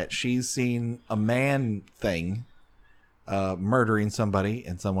Mom that she's seen a man thing murdering somebody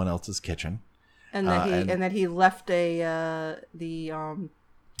in someone else's kitchen, and that he left the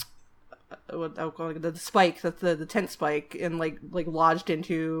spike, that's the tent spike, and like lodged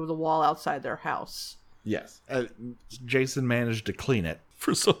into the wall outside their house. Yes. Jason managed to clean it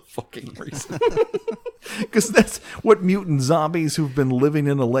for some fucking reason. Because that's what mutant zombies who've been living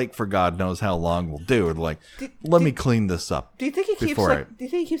in a lake for God knows how long will do. Like, let me clean this up. Do you think he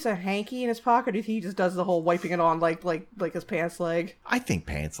keeps a hanky in his pocket, or do you think he just does the whole wiping it on like his pants leg? I think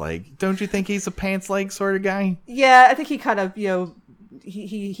pants leg. Don't you think he's a pants leg sort of guy? Yeah, I think he kind of,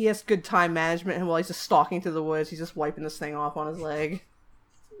 he has good time management, and while he's just stalking through the woods, he's just wiping this thing off on his leg.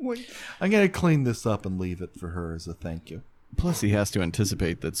 I'm going to clean this up and leave it for her as a thank you. Plus, he has to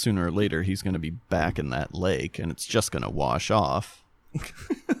anticipate that sooner or later he's going to be back in that lake, and it's just going to wash off.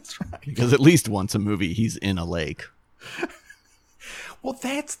 That's right. Because at least once a movie, he's in a lake. Well,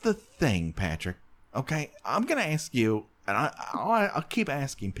 that's the thing, Patrick. Okay, I'm going to ask you, and I'll keep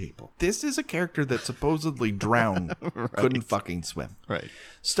asking people. This is a character that supposedly drowned, right. Couldn't fucking swim. Right.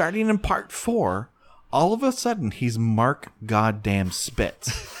 Starting in part 4, all of a sudden he's Mark goddamn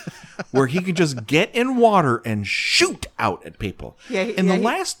Spitz, where he could just get in water and shoot out at people. Yeah, in the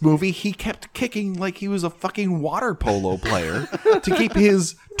last movie, he kept kicking like he was a fucking water polo player to keep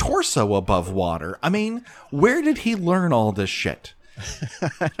his torso above water. I mean, where did he learn all this shit?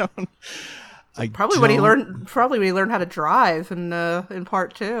 Probably when he learned how to drive in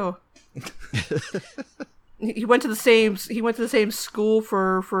part 2. He went to the same school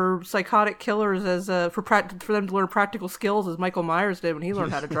for psychotic killers as for them to learn practical skills as Michael Myers did when he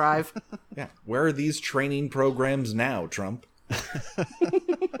learned how to drive. Yeah, where are these training programs now, Trump?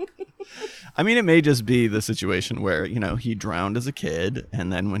 I mean, it may just be the situation where, he drowned as a kid,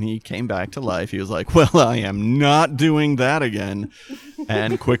 and then when he came back to life, he was like, well, I am not doing that again,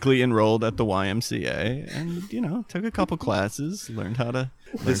 and quickly enrolled at the YMCA, and, took a couple classes, learned how to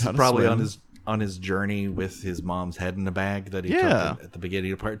This is probably swim. on his on his journey with his mom's head in a bag that he Yeah. took at the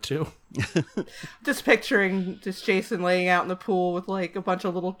beginning of part 2. Just picturing just Jason laying out in the pool with like a bunch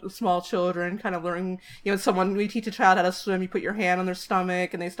of little small children, kind of learning. When we teach a child how to swim, you put your hand on their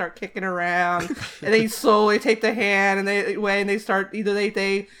stomach and they start kicking around, and then you slowly take the hand and they start either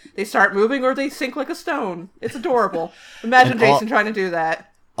they start moving or they sink like a stone. It's adorable. Imagine Jason trying to do that.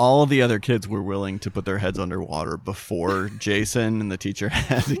 All the other kids were willing to put their heads underwater before Jason, and the teacher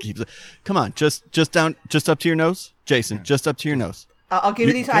had to keep. Come on, just up to your nose, Jason. Just up to your nose. I'll give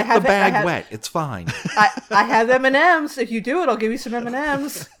you these. I Get have the bag I have, wet. It's fine. I have M&Ms. If you do it, I'll give you some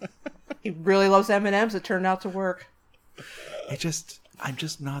M&Ms. He really loves M&Ms. It turned out to work. I'm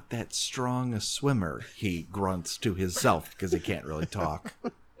just not that strong a swimmer, he grunts to himself because he can't really talk.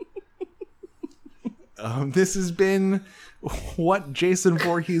 This has been what Jason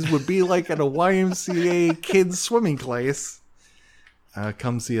Voorhees would be like at a YMCA kids swimming class.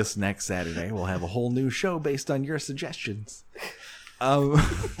 Come see us next Saturday. We'll have a whole new show based on your suggestions. Oh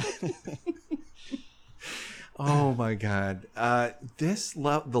my god.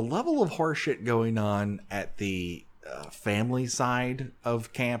 The level of horseshit going on at the family side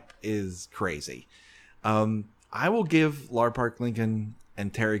of camp is crazy. I will give Lar Park Lincoln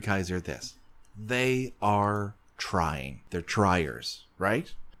and Terry Kaiser this. They are trying. They're triers,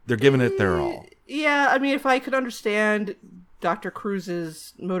 right? They're giving it their all. Yeah, I mean, if I could understand Dr.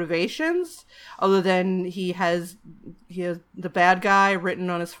 Cruz's motivations, other than he has the bad guy written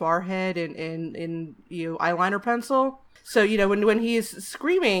on his forehead in eyeliner pencil. So when he's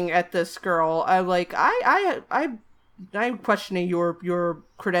screaming at this girl, I'm like, I'm questioning your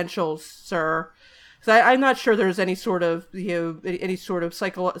credentials, sir. So I'm not sure there's any sort of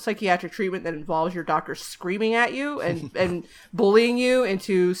psychiatric treatment that involves your doctor screaming at you and bullying you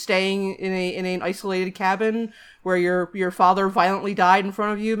into staying in an isolated cabin where your father violently died in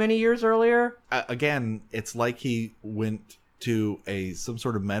front of you many years earlier. Again, it's like he went to some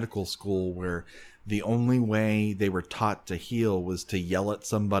sort of medical school where the only way they were taught to heal was to yell at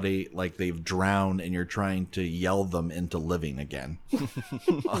somebody like they've drowned and you're trying to yell them into living again.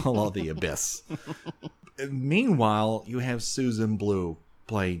 All the abyss. Meanwhile, you have Susan Blue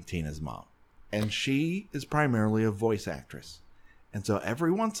playing Tina's mom. And she is primarily a voice actress. And so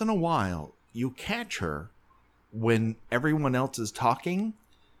every once in a while, you catch her when everyone else is talking,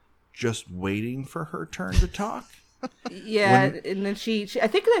 just waiting for her turn to talk. Yeah, and then she I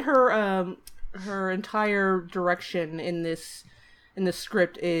think that her entire direction in this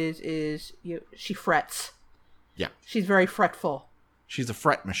script is she frets. Yeah. She's very fretful. She's a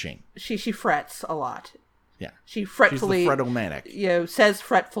fret machine. She frets a lot. Yeah. She fretfully. She's the fretomatic. Says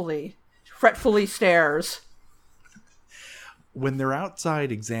fretfully. Fretfully stares. When they're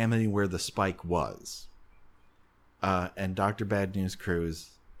outside examining where the spike was, and Dr. Bad News Cruz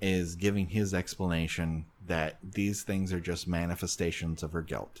is giving his explanation that these things are just manifestations of her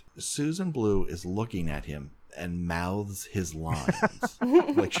guilt, Susan Blue is looking at him and mouths his lines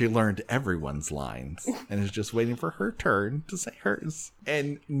like she learned everyone's lines and is just waiting for her turn to say hers.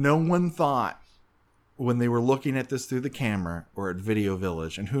 And no one thought when they were looking at this through the camera or at Video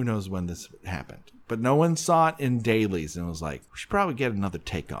Village, and who knows when this happened, but no one saw it in dailies and was like, we should probably get another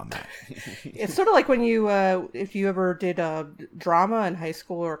take on that. It's sort of like when you, if you ever did drama in high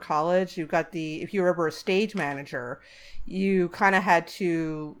school or college, if you were ever a stage manager, you kind of had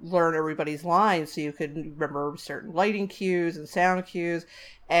to learn everybody's lines so you could remember certain lighting cues and sound cues.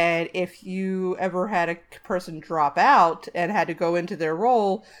 And if you ever had a person drop out and had to go into their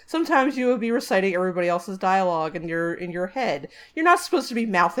role, sometimes you would be reciting everybody else's dialogue in your head. You're not supposed to be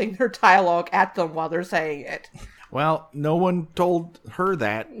mouthing their dialogue at them while they're saying it. Well, no one told her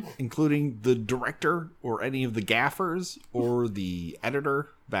that, including the director or any of the gaffers or the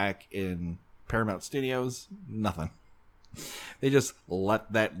editor back in Paramount Studios. Nothing. They just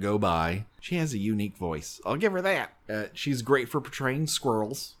let that go by. She has a unique voice. I'll give her that. She's great for portraying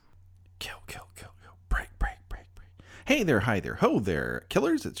squirrels. Kill. Break. Hey there, hi there, ho there,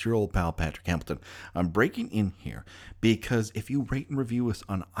 killers. It's your old pal, Patrick Hamilton. I'm breaking in here because if you rate and review us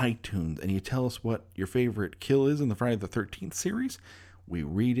on iTunes and you tell us what your favorite kill is in the Friday the 13th series, we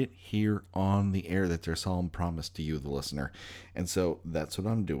read it here on the air. That's our solemn promise to you, the listener. And so that's what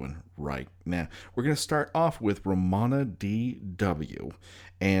I'm doing right now. We're going to start off with Romana D.W.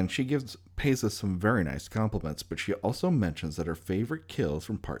 And she gives pays us some very nice compliments, but she also mentions that her favorite kills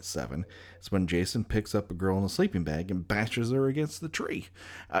from part 7 is when Jason picks up a girl in a sleeping bag and bashes her against the tree.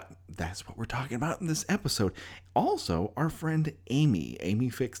 That's what we're talking about in this episode. Also, our friend Amy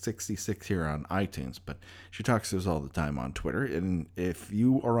Fix66 here on iTunes, but she talks to us all the time on Twitter, and if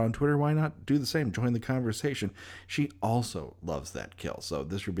you are on Twitter, why not do the same? Join the conversation. She also loves that kill, so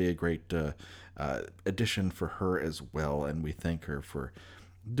this would be a great addition for her as well, and we thank her for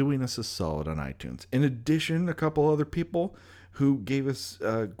doing us a solid on iTunes. In addition, a couple other people who gave us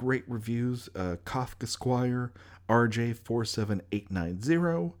great reviews, Kafka Squire,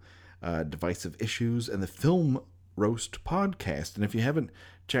 RJ47890, Divisive Issues, and the Film Roast podcast. And if you haven't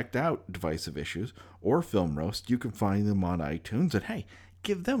checked out Divisive Issues or Film Roast, you can find them on iTunes, and hey,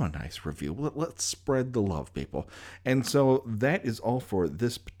 give them a nice review. Let's spread the love, people. And so that is all for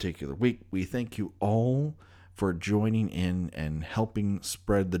this particular week. We thank you all for joining in and helping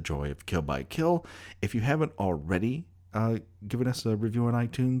spread the joy of Kill by Kill. If you haven't already given us a review on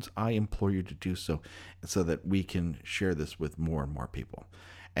iTunes, I implore you to do so that we can share this with more and more people.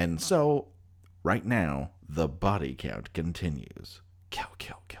 And so, right now, the body count continues. Kill,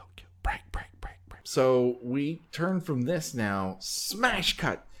 kill, kill, kill. Break, break, break, break. So, we turn from this now, smash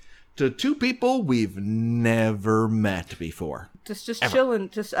cut, to two people we've never met before. Just chilling.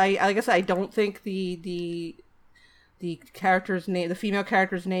 I guess I don't think the character's name, the female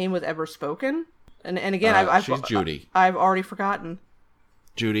character's name, was ever spoken. And again, she's Judy. I've already forgotten.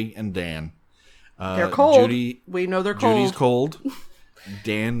 Judy and Dan. They're cold. Judy, we know they're cold. Judy's cold.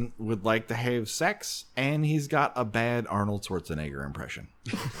 Dan would like to have sex, and he's got a bad Arnold Schwarzenegger impression.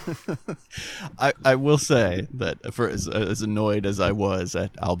 I will say that for as annoyed as I was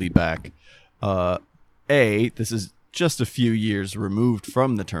at I'll Be Back, this is just a few years removed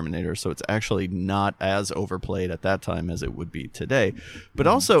from the Terminator, so it's actually not as overplayed at that time as it would be today. But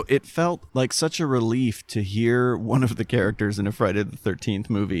also, it felt like such a relief to hear one of the characters in a Friday the 13th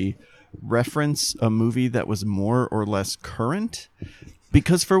movie reference a movie that was more or less current.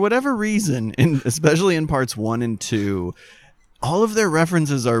 Because for whatever reason, especially in parts 1 and 2, all of their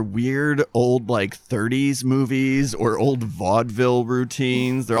references are weird old 30s movies or old vaudeville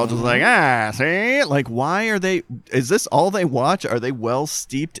routines. They're all just see? Why are they... Is this all they watch? Are they well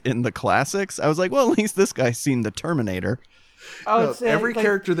steeped in the classics? I was like, well, at least this guy's seen the Terminator. Every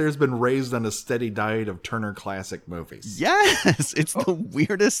character there's been raised on a steady diet of Turner Classic movies. Yes! It's the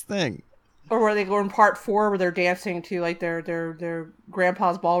weirdest thing. Or where they go in part 4 where they're dancing to their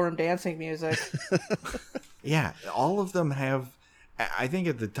grandpa's ballroom dancing music. Yeah, all of them have. I think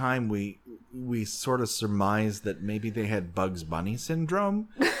at the time we sort of surmised that maybe they had Bugs Bunny syndrome,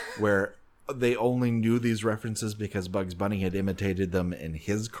 where they only knew these references because Bugs Bunny had imitated them in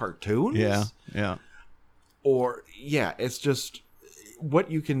his cartoons. Yeah. Or it's just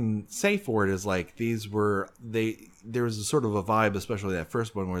what you can say for it is there was a sort of a vibe, especially that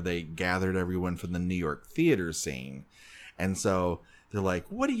first one where they gathered everyone from the New York theater scene, and so they're like,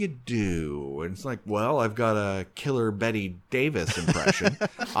 what do you do? And it's like, well, I've got a killer Betty Davis impression.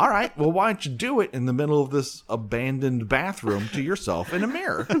 All right, well, why don't you do it in the middle of this abandoned bathroom to yourself in a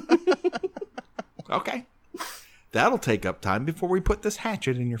mirror? Okay. That'll take up time before we put this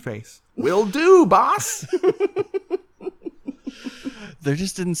hatchet in your face. Will do, boss. There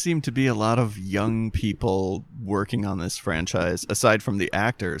just didn't seem to be a lot of young people working on this franchise, aside from the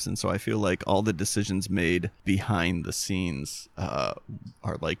actors. And so I feel like all the decisions made behind the scenes are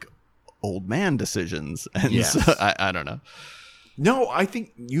old man decisions. And yes. So, I don't know. No, I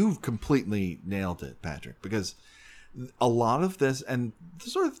think you've completely nailed it, Patrick, because a lot of this, and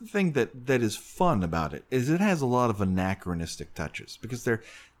the sort of thing that is fun about it, is it has a lot of anachronistic touches, because they're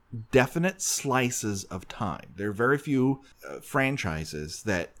definite slices of time. There are very few franchises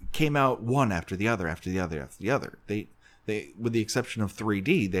that came out one after the other, after the other, after the other. They, with the exception of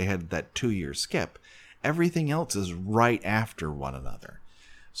 3D, they had that 2-year skip. Everything else is right after one another.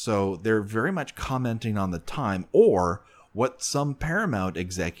 So they're very much commenting on the time, or what some Paramount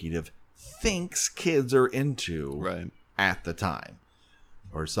executive thinks kids are into at the time.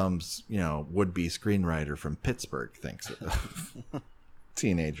 Or some, would-be screenwriter from Pittsburgh thinks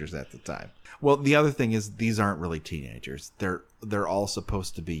teenagers at the time. Well, the other thing is these aren't really teenagers. They're all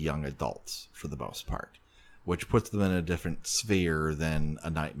supposed to be young adults for the most part, which puts them in a different sphere than A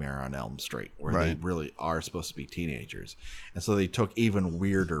Nightmare on Elm Street, where they really are supposed to be teenagers. And so they took even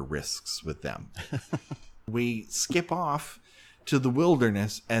weirder risks with them. We skip off to the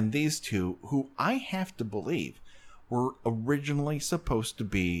wilderness, and these two, who I have to believe were originally supposed to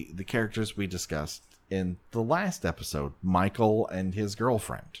be the characters we discussed in the last episode, Michael and his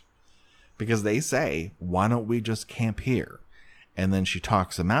girlfriend. Because they say, why don't we just camp here? And then she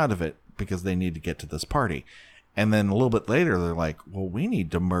talks him out of it because they need to get to this party. And then a little bit later, they're like, well, we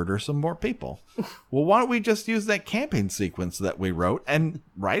need to murder some more people. Well, why don't we just use that camping sequence that we wrote and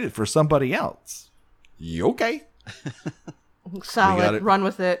write it for somebody else? You okay? Solid. Run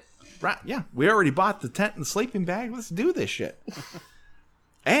with it. Right, yeah. We already bought the tent and sleeping bag. Let's do this shit.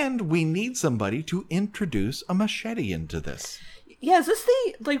 And we need somebody to introduce a machete into this. Yeah, is this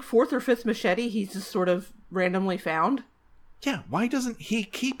the fourth or fifth machete he's just sort of randomly found? Yeah, why doesn't he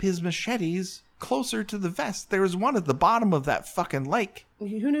keep his machetes closer to the vest? There's one at the bottom of that fucking lake.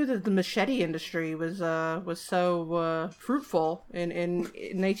 Who knew that the machete industry was so fruitful in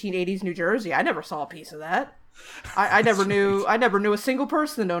 1980s New Jersey? I never saw a piece of that. I never knew a single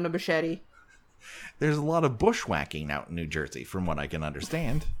person that owned a machete. There's a lot of bushwhacking out in New Jersey, from what I can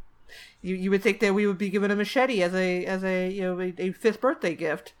understand. You would think that we would be given a machete as a fifth birthday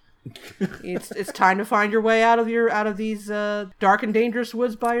gift. It's time to find your way out of these dark and dangerous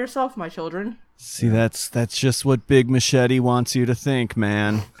woods by yourself, my children. See, that's just what Big Machete wants you to think,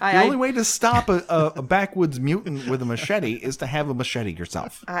 man. The only way to stop a backwoods mutant with a machete is to have a machete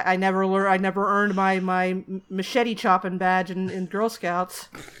yourself. I never earned my machete chopping badge in Girl Scouts.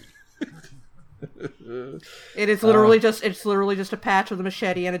 It's literally just a patch with a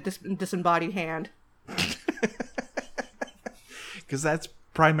machete and a disembodied hand. Because that's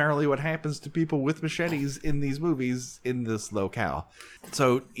primarily what happens to people with machetes in these movies in this locale.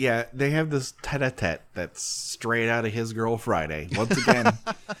 So yeah, they have this tete-a-tete that's straight out of His Girl Friday. Once again,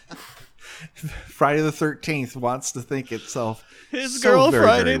 Friday the 13th wants to think itself His Girl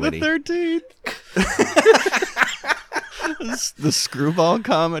Friday the 13th. The screwball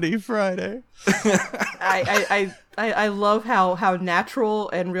comedy Friday. I love how natural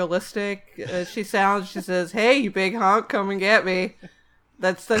and realistic she sounds. She says, "Hey, you big hunk, come and get me."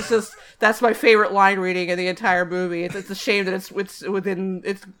 That's my favorite line reading in the entire movie. It's a shame that it's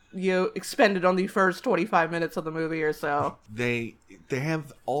expended on the first 25 minutes of the movie or so. They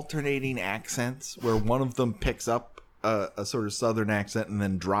have alternating accents where one of them picks up a sort of southern accent and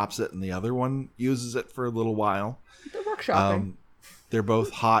then drops it, and the other one uses it for a little while. They're workshopping. They're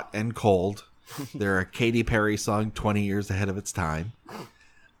both hot and cold. They're a Katy Perry song 20 years ahead of its time.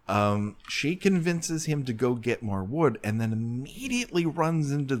 She convinces him to go get more wood and then immediately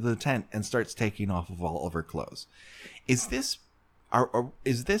runs into the tent and starts taking off of all of her clothes. Have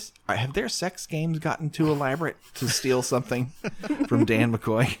their sex games gotten too elaborate to steal something from Dan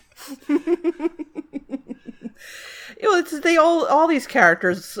McCoy? All these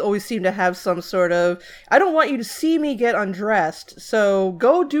characters always seem to have some sort of, I don't want you to see me get undressed, so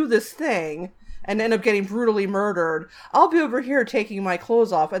go do this thing and end up getting brutally murdered. I'll be over here taking my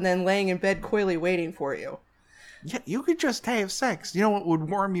clothes off and then laying in bed coyly waiting for you. Yeah, you could just have sex. You know what would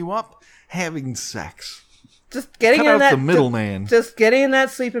warm you up? Having sex. Just getting Cut in out that the middleman. Just getting in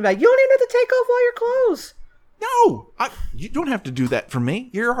that sleeping bag. You don't even have to take off all your clothes. No, you don't have to do that for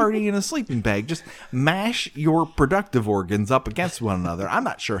me. You're already in a sleeping bag. Just mash your productive organs up against one another. I'm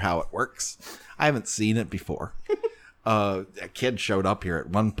not sure how it works. I haven't seen it before. A kid showed up here at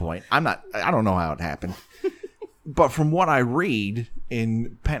one point. I don't know how it happened. But from what I read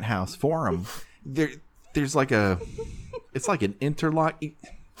in Penthouse Forum, there's like it's like an interlock.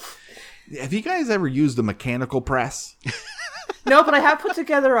 Have you guys ever used a mechanical press? No, but I have put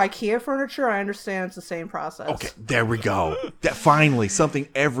together IKEA furniture. I understand it's the same process. Okay, there we go. Finally, something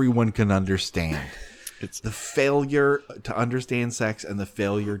everyone can understand. It's the failure to understand sex and the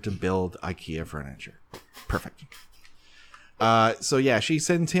failure to build IKEA furniture. Perfect. So yeah, she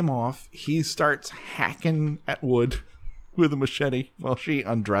sends him off. He starts hacking at wood with a machete while she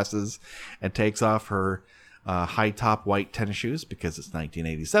undresses and takes off her high-top white tennis shoes because it's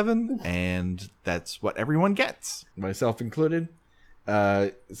 1987, and that's what everyone gets, myself included.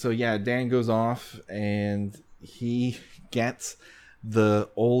 So yeah, Dan goes off, and he gets the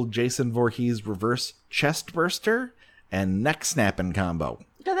old Jason Voorhees reverse chest burster and neck snapping combo.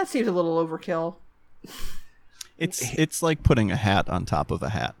 Yeah, that seems a little overkill. It's like putting a hat on top of a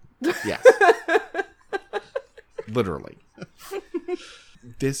hat. Yes. Literally.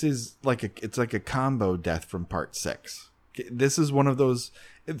 This is it's like a combo death from part 6. This is one of those,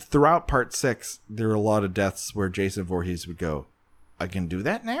 throughout part 6, there are a lot of deaths where Jason Voorhees would go, I can do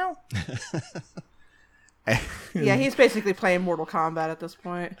that now? Yeah, he's basically playing Mortal Kombat at this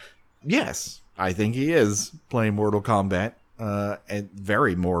point. Yes, I think he is playing Mortal Kombat, and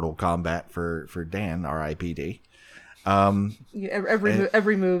very Mortal Kombat for Dan, R.I.P.D.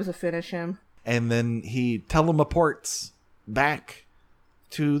 Every move is a finish him. And then he teleports back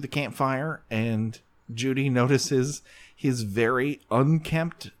to the campfire, and Judy notices his very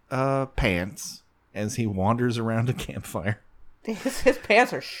unkempt pants as he wanders around a campfire. His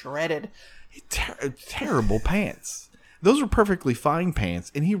pants are shredded. Terrible pants. Those were perfectly fine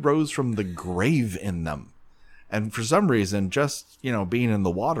pants, and he rose from the grave in them. And for some reason, just, being in the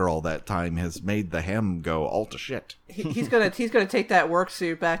water all that time has made the hem go all to shit. He's gonna take that work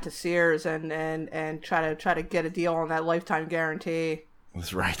suit back to Sears and try to get a deal on that lifetime guarantee.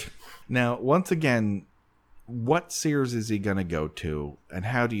 That's right. Now, once again, what Sears is he gonna go to, and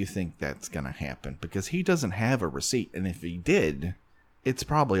how do you think that's gonna happen? Because he doesn't have a receipt, and if he did, it's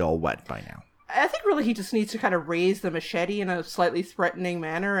probably all wet by now. I think really he just needs to kind of raise the machete in a slightly threatening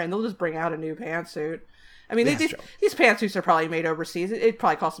manner, and they'll just bring out a new pantsuit. I mean, these pantsuits are probably made overseas. It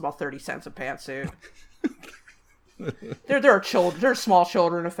probably costs about 30 cents a pantsuit. There are small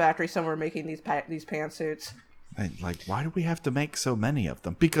children in a factory somewhere making these pantsuits. Like, why do we have to make so many of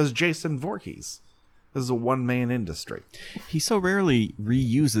them? Because Jason Voorhees. This is a one-man industry. He so rarely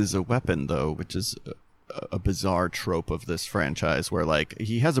reuses a weapon, though, which is a bizarre trope of this franchise where, like,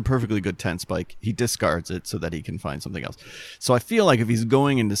 he has a perfectly good tent spike. He discards it so that he can find something else. So I feel like if he's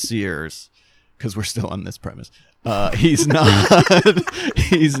going into Sears, because we're still on this premise, he's not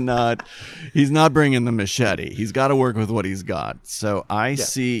bringing the machete. He's got to work with what he's got. So I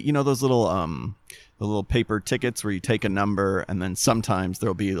see, those the little paper tickets where you take a number and then sometimes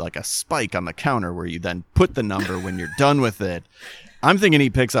there'll be like a spike on the counter where you then put the number when you're done with it. I'm thinking he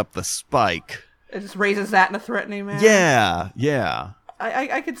picks up the spike. It just raises that in a threatening manner. Yeah.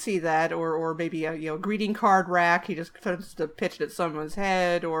 I could see that, or maybe a greeting card rack. He just tries to pitch it at someone's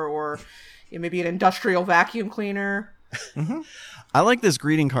head, or maybe an industrial vacuum cleaner. Mm-hmm. I like this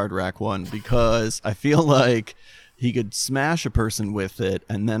greeting card rack one because I feel like he could smash a person with it,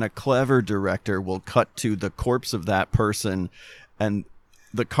 and then a clever director will cut to the corpse of that person, and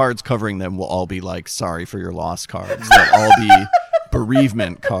the cards covering them will all be like, sorry for your loss cards. They'll all be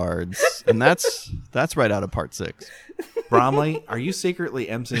bereavement cards. And that's right out of part 6. Bromley, are you secretly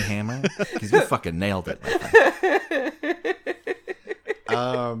MC Hammer? Because you fucking nailed it, my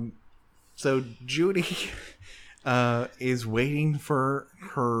friend. So Judy is waiting for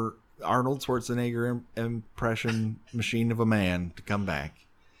her Arnold Schwarzenegger impression machine of a man to come back.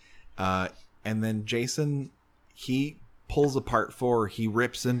 And then Jason, he pulls apart he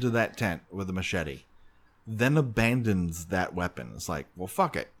rips into that tent with a machete, then abandons that weapon. It's like, well,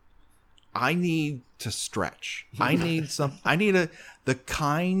 fuck it. I need to stretch. I need the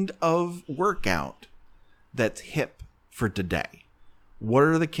kind of workout that's hip for today. What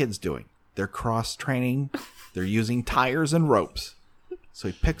are the kids doing? They're cross training. They're using tires and ropes. So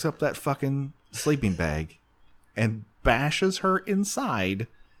he picks up that fucking sleeping bag and bashes her inside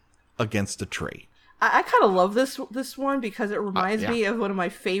against a tree. I kind of love this one because it reminds me of one of my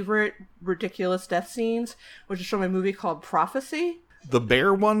favorite ridiculous death scenes, which is from a movie called Prophecy. The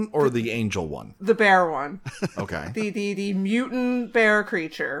bear one or the angel one? The bear one. Okay. The mutant bear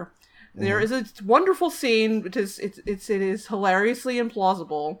creature. Mm. There is a wonderful scene, which is it is hilariously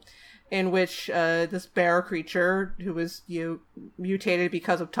implausible, in which this bear creature, who was mutated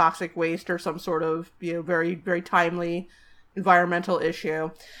because of toxic waste or some sort of very very timely environmental issue,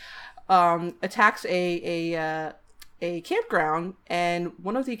 attacks a campground, and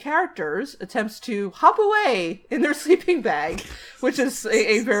one of the characters attempts to hop away in their sleeping bag, which is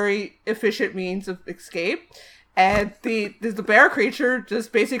a very efficient means of escape. And the bear creature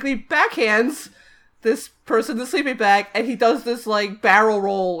just basically backhands this person in the sleeping bag, and he does this like barrel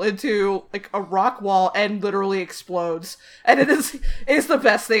roll into like a rock wall and literally explodes. And it's the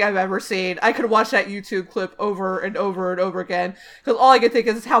best thing I've ever seen. I could watch that YouTube clip over and over and over again, because all I can think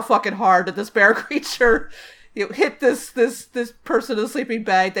is how fucking hard did this bear creature hit this person in the sleeping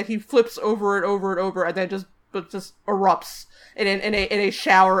bag that he flips over and over and over, and then just erupts in a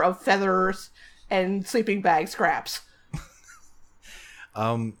shower of feathers and sleeping bag scraps.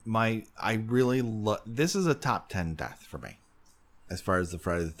 I really love, this is a top 10 death for me as far as the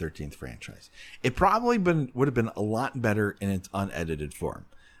Friday the 13th franchise. It probably would have been a lot better in its unedited form,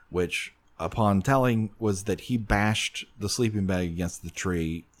 which upon telling was that he bashed the sleeping bag against the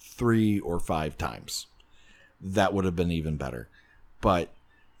tree 3 or 5 times. That would have been even better. But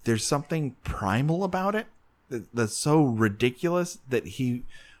there's something primal about it that's so ridiculous that he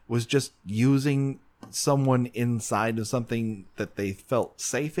was just using someone inside of something that they felt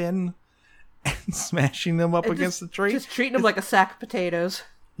safe in and smashing them up against the tree. Just treating them like a sack of potatoes.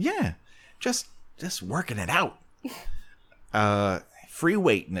 Yeah. Just working it out. Free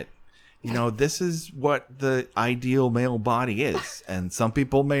weighting it. This is what the ideal male body is. And some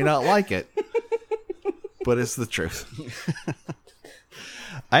people may not like it. But it's the truth.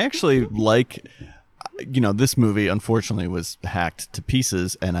 I actually like, this movie unfortunately was hacked to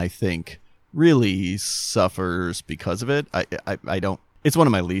pieces, and I think really suffers because of it. I don't. It's one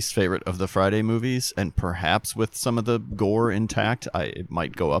of my least favorite of the Friday movies, and perhaps with some of the gore intact, it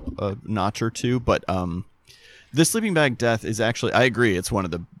might go up a notch or two. But the sleeping bag death is actually, I agree, it's one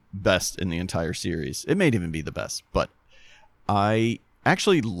of the best in the entire series. It may even be the best, but I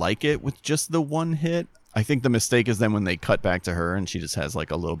actually like it with just the one hit. I think the mistake is then when they cut back to her and she just has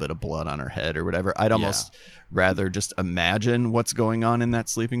like a little bit of blood on her head or whatever. I'd almost rather just imagine what's going on in that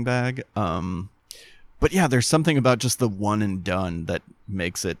sleeping bag. But yeah, there's something about just the one and done that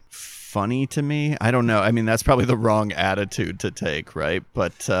makes it funny to me. I don't know. I mean, that's probably the wrong attitude to take, right?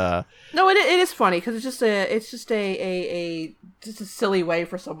 But no, it is funny because it's just a silly way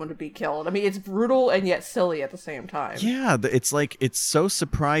for someone to be killed. I mean, it's brutal and yet silly at the same time. Yeah, it's like it's so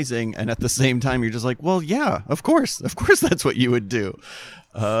surprising, and at the same time, you're just like, well, yeah, of course, that's what you would do.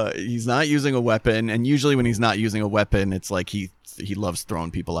 He's not using a weapon, and usually when he's not using a weapon, it's like he loves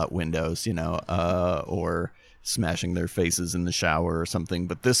throwing people out windows, or smashing their faces in the shower or something.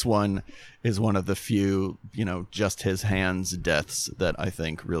 But this one is one of the few, just his hands deaths that I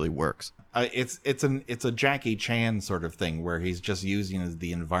think really works. It's a Jackie Chan sort of thing where he's just using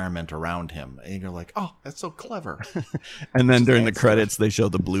the environment around him, and you're like, oh, that's so clever. And then during the credits, they show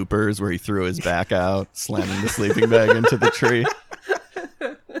the bloopers where he threw his back out, slamming the sleeping bag into the tree.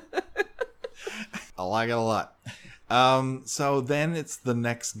 I like it a lot. So then it's the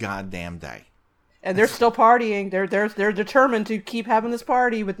next goddamn day, and they're still partying. They're determined to keep having this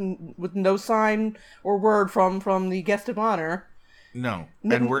party with no sign or word from the guest of honor. No,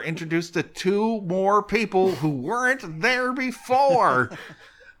 and we're introduced to two more people who weren't there before.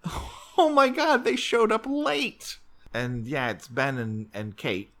 Oh my God, they showed up late. And yeah, it's Ben and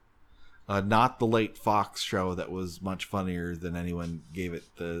Kate. Not the late Fox show that was much funnier than anyone gave it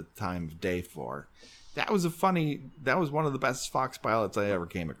the time of day for. That was one of the best Fox pilots I ever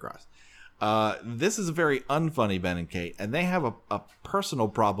came across. This is a very unfunny Ben and Kate, and they have a personal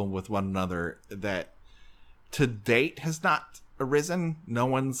problem with one another that to date has not arisen. No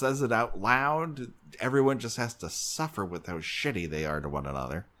one says it out loud. Everyone just has to suffer with how shitty they are to one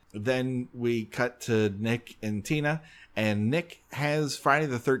another. Then we cut to Nick and Tina, and Nick has Friday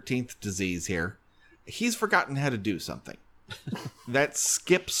the 13th disease here. He's forgotten how to do something. That's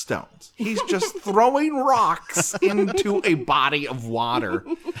skip stones. He's just throwing rocks into a body of water.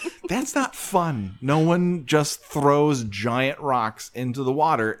 That's not fun. No one just throws giant rocks into the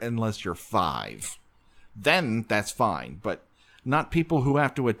water unless you're 5. Then that's fine, but not people who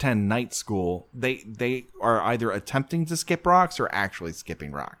have to attend night school. They are either attempting to skip rocks or actually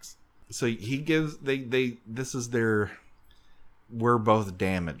skipping rocks. So he gives this is their "we're both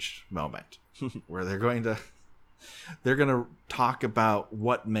damaged" moment, where they're going to talk about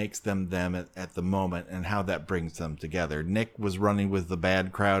what makes them at the moment and how that brings them together. Nick was running with the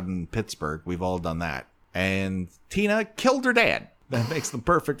bad crowd in Pittsburgh. We've all done that. And Tina killed her dad. That makes them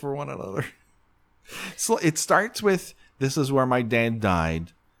perfect for one another. So it starts with, this is where my dad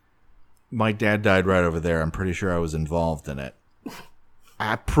died. My dad died right over there. I'm pretty sure I was involved in it.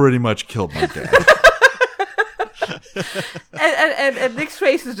 I pretty much killed my dad. and Nick's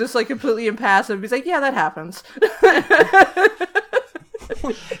face is just like completely impassive. He's like, yeah, that happens.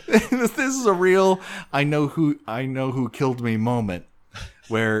 This is a real I know who killed me moment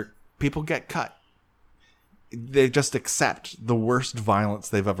where people get cut. They just accept the worst violence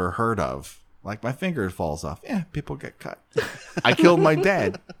they've ever heard of. Like, my finger falls off. Yeah, people get cut. I killed my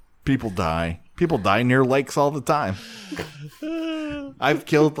dad. People die. People die near lakes all the time. I've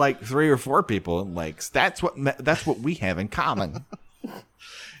killed like 3 or 4 people in lakes. That's what we have in common.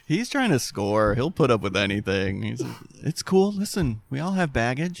 He's trying to score. He'll put up with anything. It's cool. Listen, we all have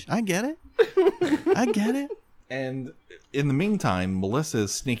baggage. I get it. I get it. And in the meantime, Melissa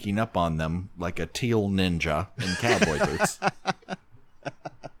is sneaking up on them like a teal ninja in cowboy boots.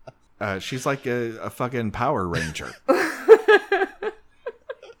 She's like a fucking Power Ranger.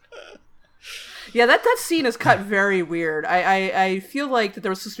 Yeah, that scene is cut very weird. I feel like that there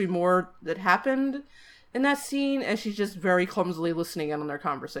was supposed to be more that happened in that scene, and she's just very clumsily listening in on their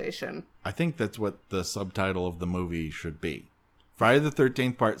conversation. I think that's what the subtitle of the movie should be. Friday the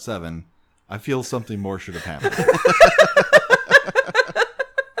 13th, Part 7. I feel something more should have happened.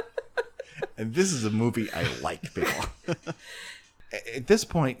 And this is a movie I like, people. At this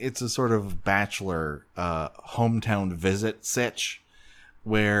point, it's a sort of Bachelor hometown visit sitch,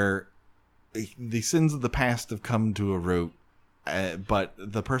 where the sins of the past have come to a root, but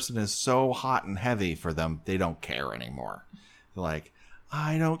the person is so hot and heavy for them, they don't care anymore. They're like,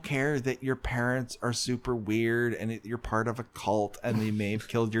 I don't care that your parents are super weird and you're part of a cult and they may have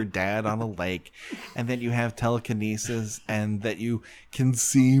killed your dad on a lake and that you have telekinesis and that you can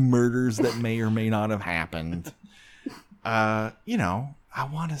see murders that may or may not have happened. You know, I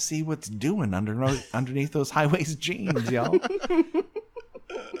want to see what's doing underneath those high-waist jeans, y'all.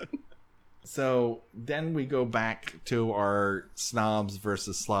 So then we go back to our snobs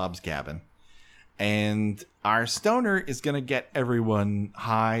versus slobs cabin. And our stoner is going to get everyone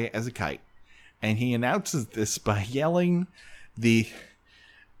high as a kite. And he announces this by yelling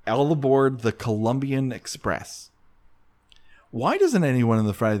all aboard the Columbian Express. Why doesn't anyone in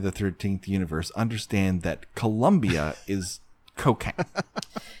the Friday the 13th universe understand that Columbia is cocaine?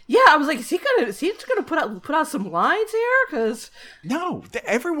 Yeah, I was like, is he gonna put out some lines here? Because no,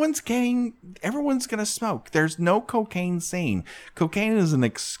 everyone's gonna smoke. There's no cocaine scene. Cocaine is an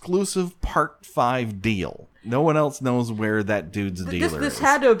exclusive Part 5 deal. No one else knows where that dude's dealer this is.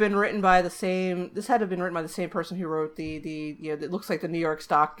 had to have been written by the same. This had to have been written by the same person who wrote the it looks like the New York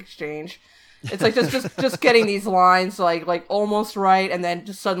Stock Exchange. It's like just getting these lines like almost right, and then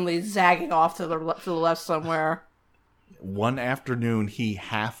just suddenly zagging off to the left somewhere. One afternoon, he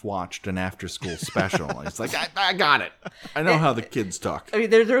half-watched an after-school special. It's like, I got it. I know how the kids talk. I mean,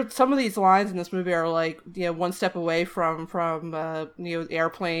 there some of these lines in this movie are like, one step away from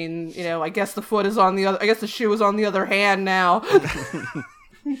airplane. I guess the foot is on the other. I guess the shoe is on the other hand now.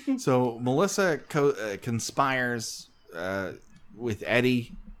 So Melissa conspires with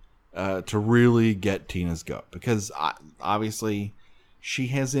Eddie to really get Tina's goat because obviously she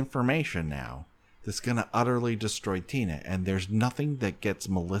has information now that's going to utterly destroy Tina. And there's nothing that gets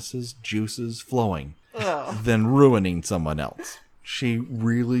Melissa's juices flowing than ruining someone else. She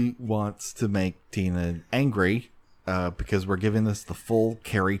really wants to make Tina angry because we're giving this the full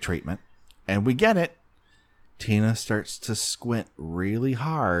Carrie treatment. And we get it. Tina starts to squint really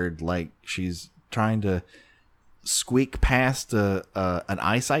hard like she's trying to squeak past an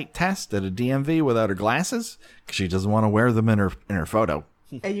eyesight test at a DMV without her glasses because she doesn't want to wear them in her photo.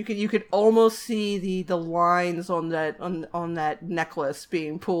 And you could almost see the lines on that necklace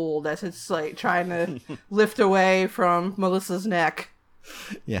being pulled as it's like trying to lift away from Melissa's neck.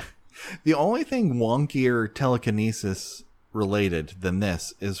 Yeah. The only thing wonkier telekinesis related than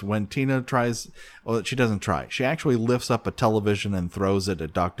this is when Tina tries. Well, she doesn't try. She actually lifts up a television and throws it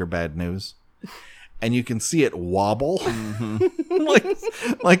at Dr. Bad News. And you can see it wobble.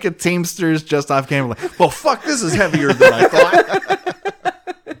 Mm-hmm. like a Teamster's just off camera. Like, well, fuck, this is heavier than I thought.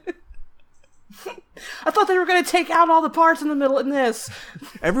 I thought they were going to take out all the parts in the middle in this.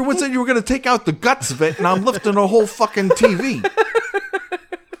 Everyone said you were going to take out the guts of it, and I'm lifting a whole fucking TV.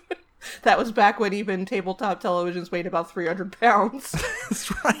 That was back when even tabletop televisions weighed about 300 pounds.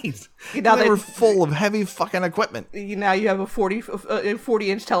 That's right. Now they were full of heavy fucking equipment. Now you have a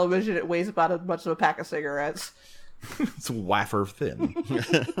 40-inch television. It weighs about as much as a pack of cigarettes. It's wafer thin.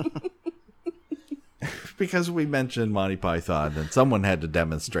 Because we mentioned Monty Python, and someone had to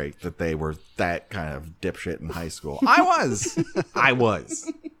demonstrate that they were that kind of dipshit in high school. I was. I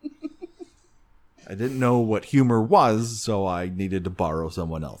didn't know what humor was, so I needed to borrow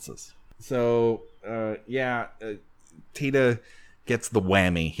someone else's. So, Tina gets the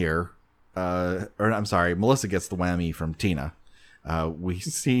whammy here. Melissa gets the whammy from Tina. We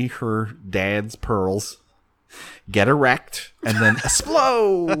see her dad's pearls get erect and then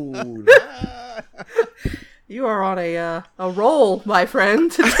explode. You are on a roll, my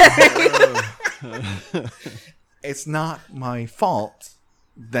friend, today. It's not my fault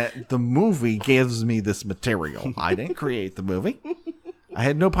that the movie gives me this material. I didn't create the movie. I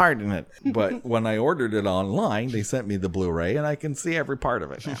had no part in it. But when I ordered it online, they sent me the Blu-ray, and I can see every part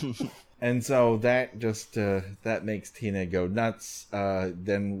of it now. And so that just that makes Tina go nuts.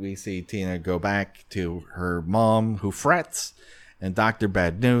 Then we see Tina go back to her mom, who frets, and Dr.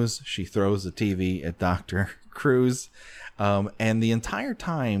 Bad News. She throws the TV at Dr. Cruz. And the entire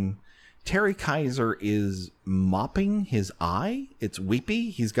time, Terry Kaiser is mopping his eye. It's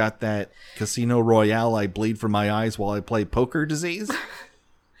weepy. He's got that Casino Royale, I bleed from my eyes while I play poker disease.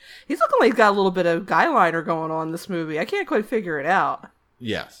 He's looking like he's got a little bit of guy liner going on in this movie. I can't quite figure it out.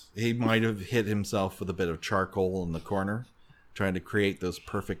 Yes. He might have hit himself with a bit of charcoal in the corner, trying to create those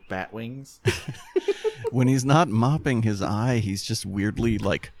perfect bat wings. When he's not mopping his eye, he's just weirdly,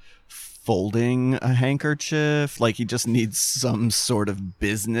 like, folding a handkerchief. Like, he just needs some sort of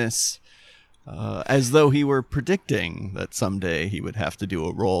business. As though he were predicting that someday he would have to do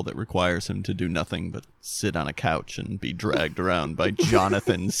a role that requires him to do nothing but sit on a couch and be dragged around by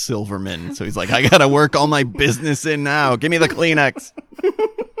Jonathan Silverman. So he's like, I gotta work all my business in now. Give me the Kleenex.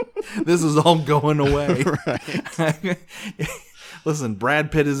 This is all going away. Right. Listen,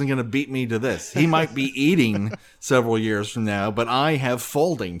 Brad Pitt isn't going to beat me to this. He might be eating several years from now, but I have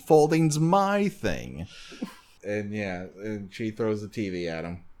folding. Folding's my thing. And yeah, and she throws the TV at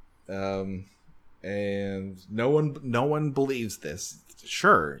him. And no one believes this.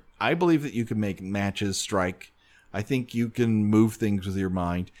 Sure, I believe that you can make matches strike. I think you can move things with your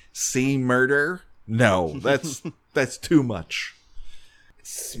mind. See murder? No, that's too much.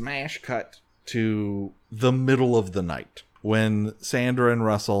 Smash cut to the middle of the night when Sandra and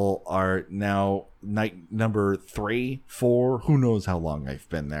Russell are now night number 3, 4, who knows how long I've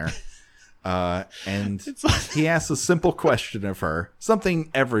been there. And he asks a simple question of her, something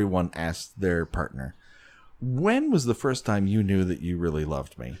everyone asks their partner. When was the first time you knew that you really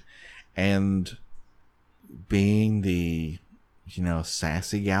loved me? And being the,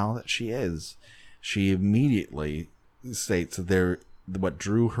 sassy gal that she is, she immediately states that what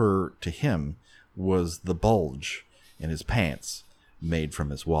drew her to him was the bulge in his pants made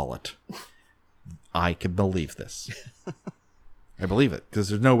from his wallet. I can believe this. I believe it, because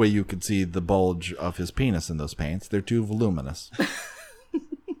there's no way you could see the bulge of his penis in those pants. They're too voluminous.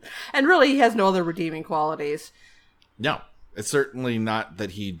 And really, he has no other redeeming qualities. No, it's certainly not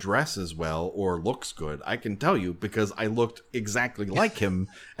that he dresses well or looks good. I can tell you because I looked exactly like him,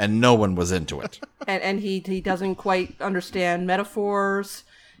 and no one was into it. And he doesn't quite understand metaphors.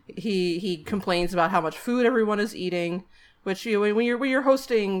 He complains about how much food everyone is eating. Which when you're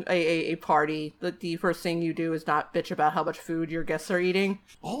hosting a party, the first thing you do is not bitch about how much food your guests are eating.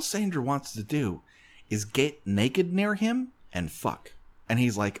 All Sandra wants to do is get naked near him and fuck. And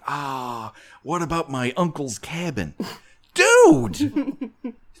he's like, what about my uncle's cabin? Dude!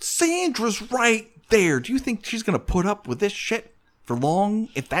 Sandra's right there. Do you think she's going to put up with this shit for long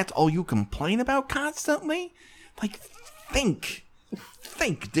if that's all you complain about constantly? Like, think,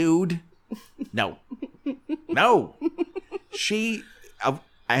 dude. No. She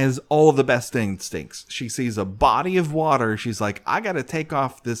has all the best instincts. She sees a body of water. She's like, I got to take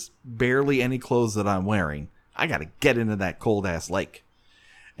off this barely any clothes that I'm wearing. I got to get into that cold ass lake.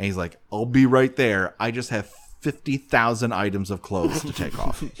 And he's like, I'll be right there. I just have 50,000 items of clothes to take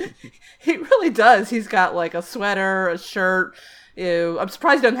off. He really does. He's got like a sweater, a shirt. I'm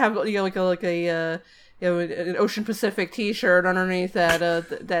surprised he doesn't have an Ocean Pacific T-shirt underneath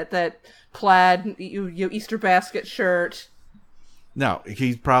that plaid Easter basket shirt. No,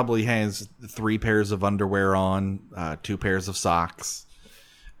 he probably has 3 pairs of underwear on, 2 pairs of socks,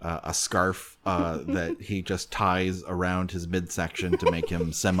 a scarf that he just ties around his midsection to make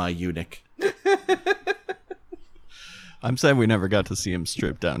him semi-eunuch. I'm sad we never got to see him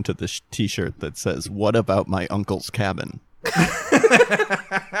strip down to the T-shirt that says, "What about my uncle's cabin?"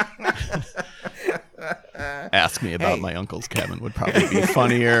 Ask me about my uncle's cabin would probably be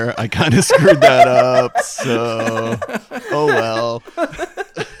funnier. I kind of screwed that up, so oh well.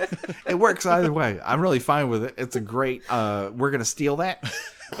 It works either way. I'm really fine with it. It's a great, we're going to steal that.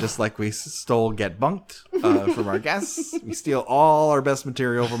 Just like we stole Get Bunked from our guests. We steal all our best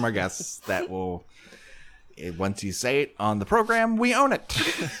material from our guests. That will, once you say it on the program, we own it.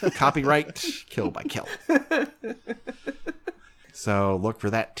 Copyright, kill by kill. So look for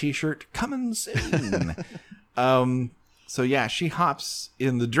that T-shirt coming soon. So yeah, she hops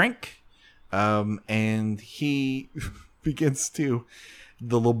in the drink, and he begins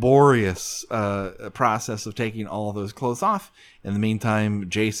the laborious process of taking all those clothes off. In the meantime,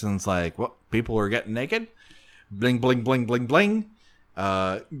 Jason's like, "What? People are getting naked? Bling, bling, bling, bling, bling."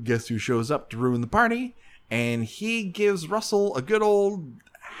 Guess who shows up to ruin the party? And he gives Russell a good old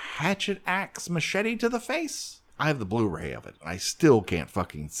hatchet axe machete to the face. I have the Blu-ray of it, and I still can't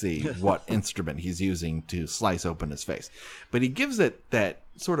fucking see what instrument he's using to slice open his face. But he gives it that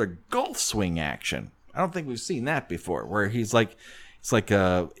sort of golf swing action. I don't think we've seen that before, where he's like, it's like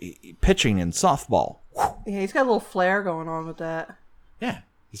pitching in softball. Yeah, he's got a little flair going on with that. Yeah,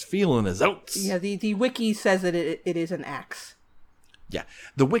 he's feeling his oats. Yeah, the wiki says that it is an axe. Yeah,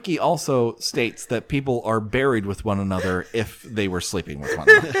 the wiki also states that people are buried with one another if they were sleeping with one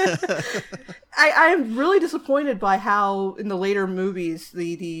another. I'm really disappointed by how in the later movies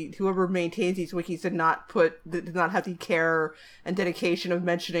the whoever maintains these wikis did not have the care and dedication of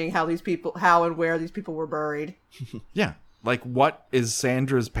mentioning how and where these people were buried. Yeah, like what is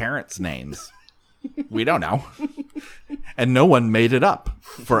Sandra's parents' names? We don't know, and no one made it up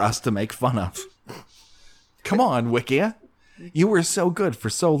for us to make fun of. Come on, Wikia. You were so good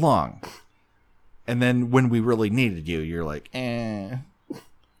for so long. And then when we really needed you, you're like, I'm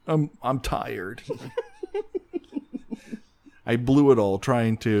tired. I blew it all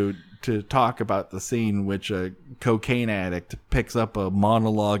trying to talk about the scene which a cocaine addict picks up a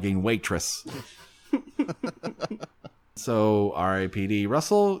monologuing waitress. So, R.I.P.D.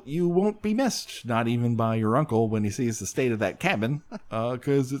 Russell, you won't be missed, not even by your uncle when he sees the state of that cabin,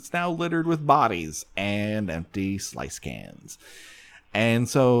 because it's now littered with bodies and empty slice cans. And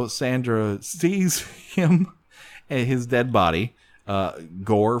so Sandra sees him, his dead body,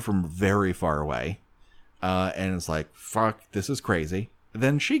 gore from very far away, and it's like, fuck, this is crazy.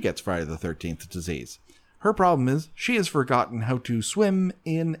 Then she gets Friday the 13th disease. Her problem is she has forgotten how to swim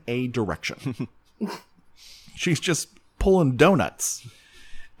in a direction. She's just pulling donuts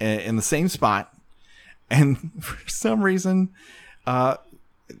in the same spot. And for some reason,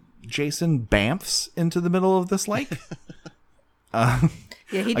 Jason bamfs into the middle of this lake. Yeah,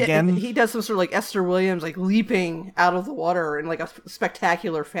 he does some sort of like Esther Williams, like leaping out of the water in like a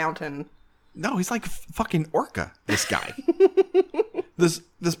spectacular fountain. No, he's like fucking Orca, this guy.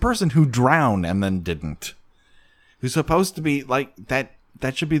 This person who drowned and then didn't. Who's supposed to be like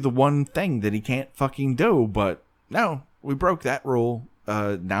that should be the one thing that he can't fucking do, but no, we broke that rule.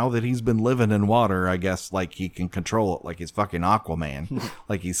 Now that he's been living in water, I guess like he can control it like he's fucking Aquaman.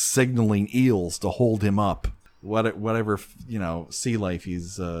 Like he's signaling eels to hold him up. Whatever, sea life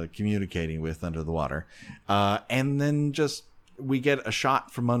he's communicating with under the water. And then just we get a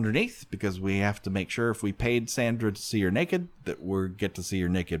shot from underneath because we have to make sure if we paid Sandra to see her naked, that we get to see her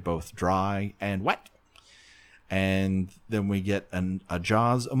naked both dry and wet. And then we get a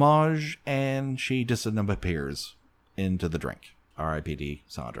Jaws homage, and she disappears into the drink. R.I.P.D.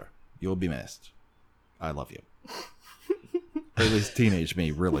 Sandra. You'll be missed. I love you. At least teenage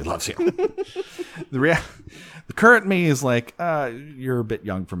me really loves you. The current me is like, you're a bit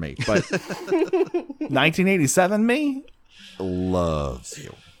young for me. But 1987 me loves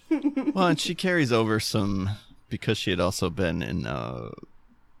you. Well, and she carries over some, because she had also been in,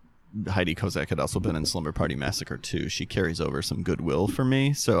 Heidi Kozak had also been in Slumber Party Massacre 2. She carries over some goodwill for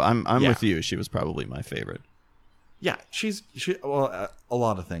me. So I'm with you. She was probably my favorite. Yeah, a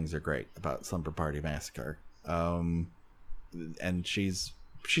lot of things are great about Slumber Party Massacre. And she's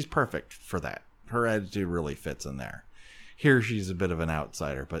perfect for that. Her attitude really fits in there. Here she's a bit of an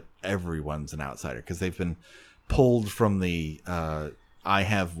outsider, but everyone's an outsider because they've been pulled from the I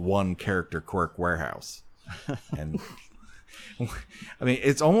have one character quirk warehouse. And I mean,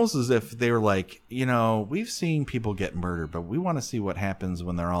 it's almost as if they were like, we've seen people get murdered, but we want to see what happens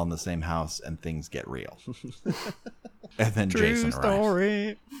when they're all in the same house and things get real. And then True Jason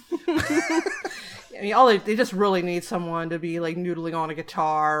story. I mean, they just really need someone to be like noodling on a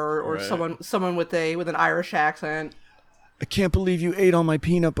guitar, or right. someone with an Irish accent. I can't believe you ate all my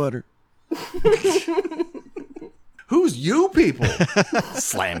peanut butter. Who's you people?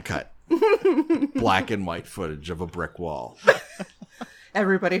 Slam cut. Black and white footage of a brick wall.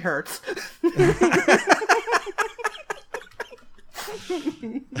 Everybody hurts.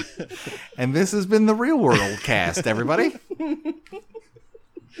 And this has been the Real World cast, everybody.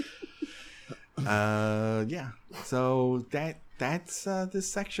 Yeah. So that's this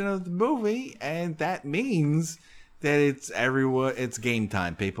section of the movie, and that means that it's game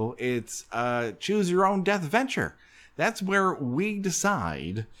time, people. It's choose your own death venture. That's where we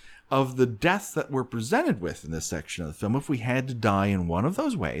decide of the deaths that we're presented with in this section of the film. If we had to die in one of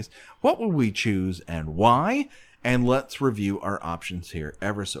those ways, what would we choose and why? And let's review our options here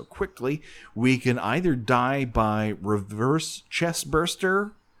ever so quickly. We can either die by reverse chest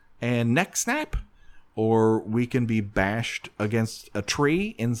burster and neck snap, or we can be bashed against a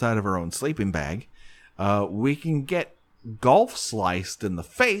tree inside of our own sleeping bag. We can get golf sliced in the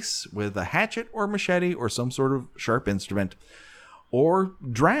face with a hatchet or machete or some sort of sharp instrument, or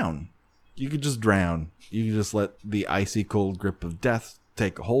drown. You could just drown. You can just let the icy cold grip of death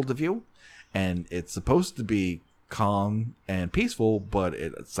take a hold of you, and it's supposed to be calm and peaceful, but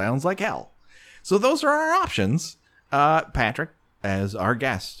it sounds like hell. So those are our options. Patrick, as our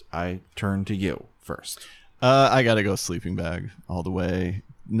guest, I turn to you first. I gotta go sleeping bag all the way.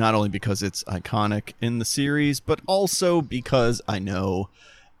 Not only because it's iconic in the series, but also because I know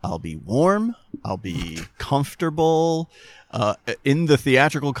I'll be warm, I'll be comfortable. In the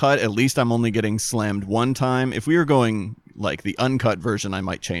theatrical cut, at least I'm only getting slammed one time. If we were going like the uncut version, I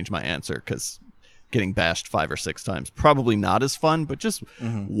might change my answer, because getting bashed 5 or 6 times, probably not as fun, but just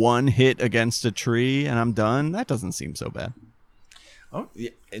one hit against a tree and I'm done. That doesn't seem so bad. Oh, yeah.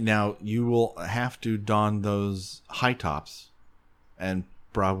 Now you will have to don those high tops and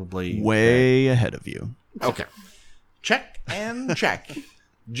probably way ahead of you. Okay. Check and check.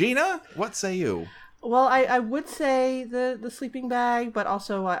 Gina, what say you? Well, I would say the sleeping bag, but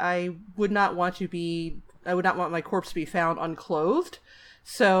also I would not want my corpse to be found unclothed.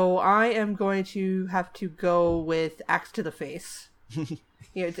 So I am going to have to go with axe to the face.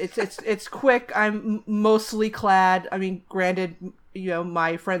 It's quick. I'm mostly clad. I mean, granted,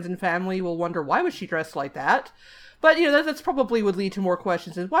 my friends and family will wonder why was she dressed like that, but that's probably would lead to more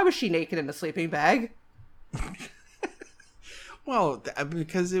questions. Is why was she naked in a sleeping bag? Well,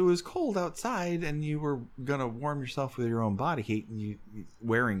 because it was cold outside, and you were gonna warm yourself with your own body heat, and you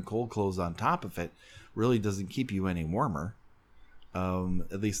wearing cold clothes on top of it really doesn't keep you any warmer.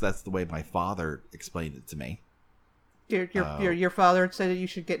 At least that's the way my father explained it to me. Your father said that you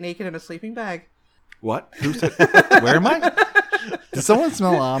should get naked in a sleeping bag. What? Who said? Where am I? Did someone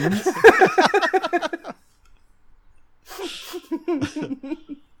smell almonds?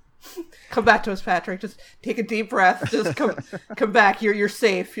 Come back to us, Patrick. Just take a deep breath. Just come back. You're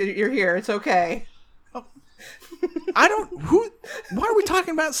safe. You're here. It's okay. Why are we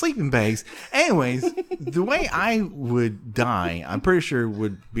talking about sleeping bags? Anyways, the way I would die, I'm pretty sure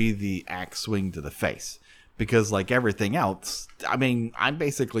would be the axe swing to the face. Because like everything else, I mean, I'm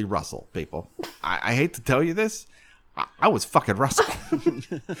basically Russell, people. I hate to tell you this. I was fucking Russell.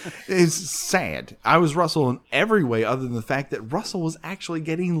 It's sad. I was Russell in every way other than the fact that Russell was actually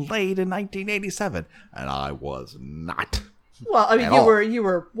getting laid in 1987. And I was not. Well, I mean, you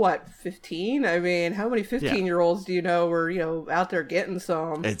were what, 15? I mean, how many 15-year-olds do you know were, out there getting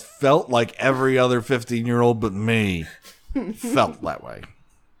some? It felt like every other 15-year-old but me felt that way.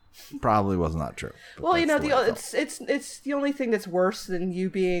 Probably was not true. Well, it's the only thing that's worse than you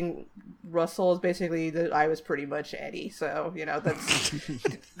being Russell is basically that I was pretty much Eddie. So, that's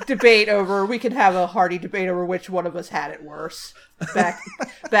we could have a hearty debate over which one of us had it worse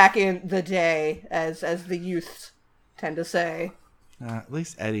back in the day, as the youth tend to say. At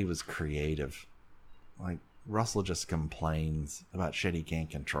least Eddie was creative. Like, Russell just complains about shit he can't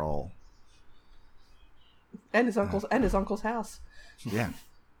control. And his uncle's house. Yeah.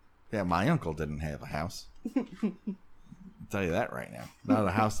 Yeah, my uncle didn't have a house. I'll tell you that right now. Not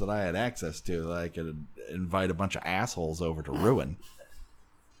a house that I had access to that I could invite a bunch of assholes over to ruin.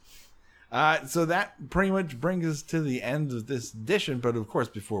 So that pretty much brings us to the end of this edition. But of course,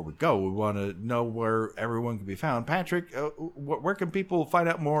 before we go, we want to know where everyone can be found. Patrick, where can people find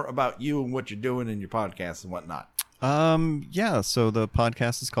out more about you and what you're doing in your podcast and whatnot? So the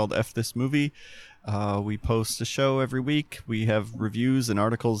podcast is called F This Movie. We post a show every week. We have reviews and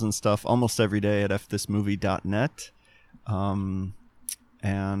articles and stuff almost every day at fthismovie.net. And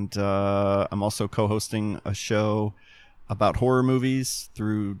I'm also co-hosting a show about horror movies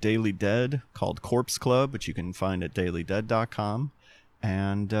through Daily Dead called Corpse Club, which you can find at dailydead.com.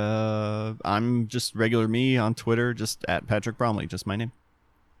 And I'm just regular me on Twitter, just at Patrick Bromley, just my name.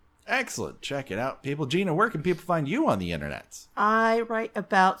 Excellent. Check it out, people. Gina, where can people find you on the internet? I write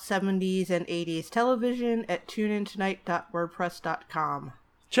about 70s and 80s television at tuneintonight.wordpress.com.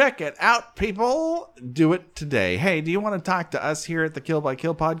 Check it out, people. Do it today. Hey, do you want to talk to us here at the Kill by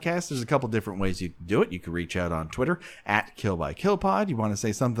Kill podcast? There's a couple different ways you can do it. You can reach out on Twitter at Kill by Kill Pod. You want to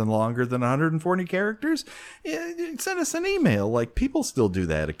say something longer than 140 characters? Send us an email. Like, people still do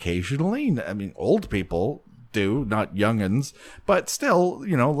that occasionally. I mean, old people do, not youngins, but still,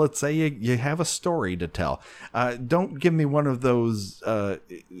 let's say you have a story to tell. Don't give me one of those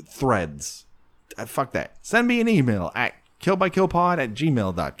threads. Fuck that. Send me an email at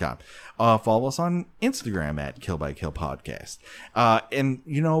killbykillpod@gmail.com. Follow us on Instagram at killbykillpodcast. And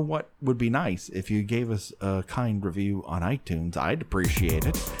you know what would be nice? If you gave us a kind review on iTunes, I'd appreciate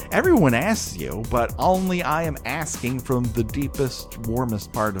it. Everyone asks you, but only I am asking from the deepest,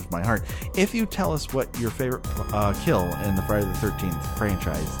 warmest part of my heart. If you tell us what your favorite kill in the Friday the 13th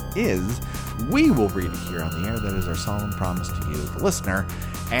franchise is, we will read it here on the air. That is our solemn promise to you, the listener.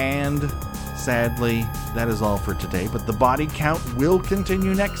 And sadly, that is all for today, but the body count will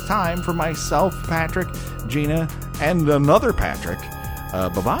continue next time for myself, Patrick, Gina, and another Patrick.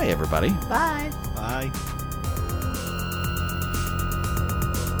 Bye-bye, everybody. Bye. Bye.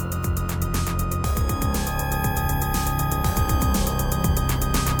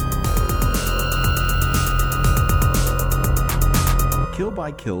 Kill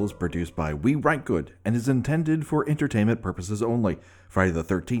by Kill is produced by We Write Good and is intended for entertainment purposes only. Friday the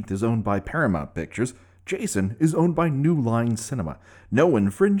 13th is owned by Paramount Pictures. Jason is owned by New Line Cinema. No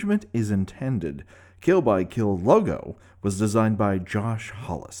infringement is intended. Kill by Kill logo was designed by Josh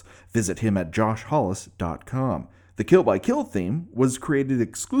Hollis. Visit him at joshhollis.com. The Kill by Kill theme was created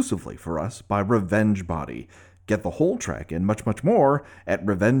exclusively for us by Revenge Body. Get the whole track and much, much more at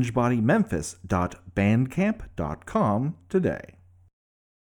revengebodymemphis.bandcamp.com today.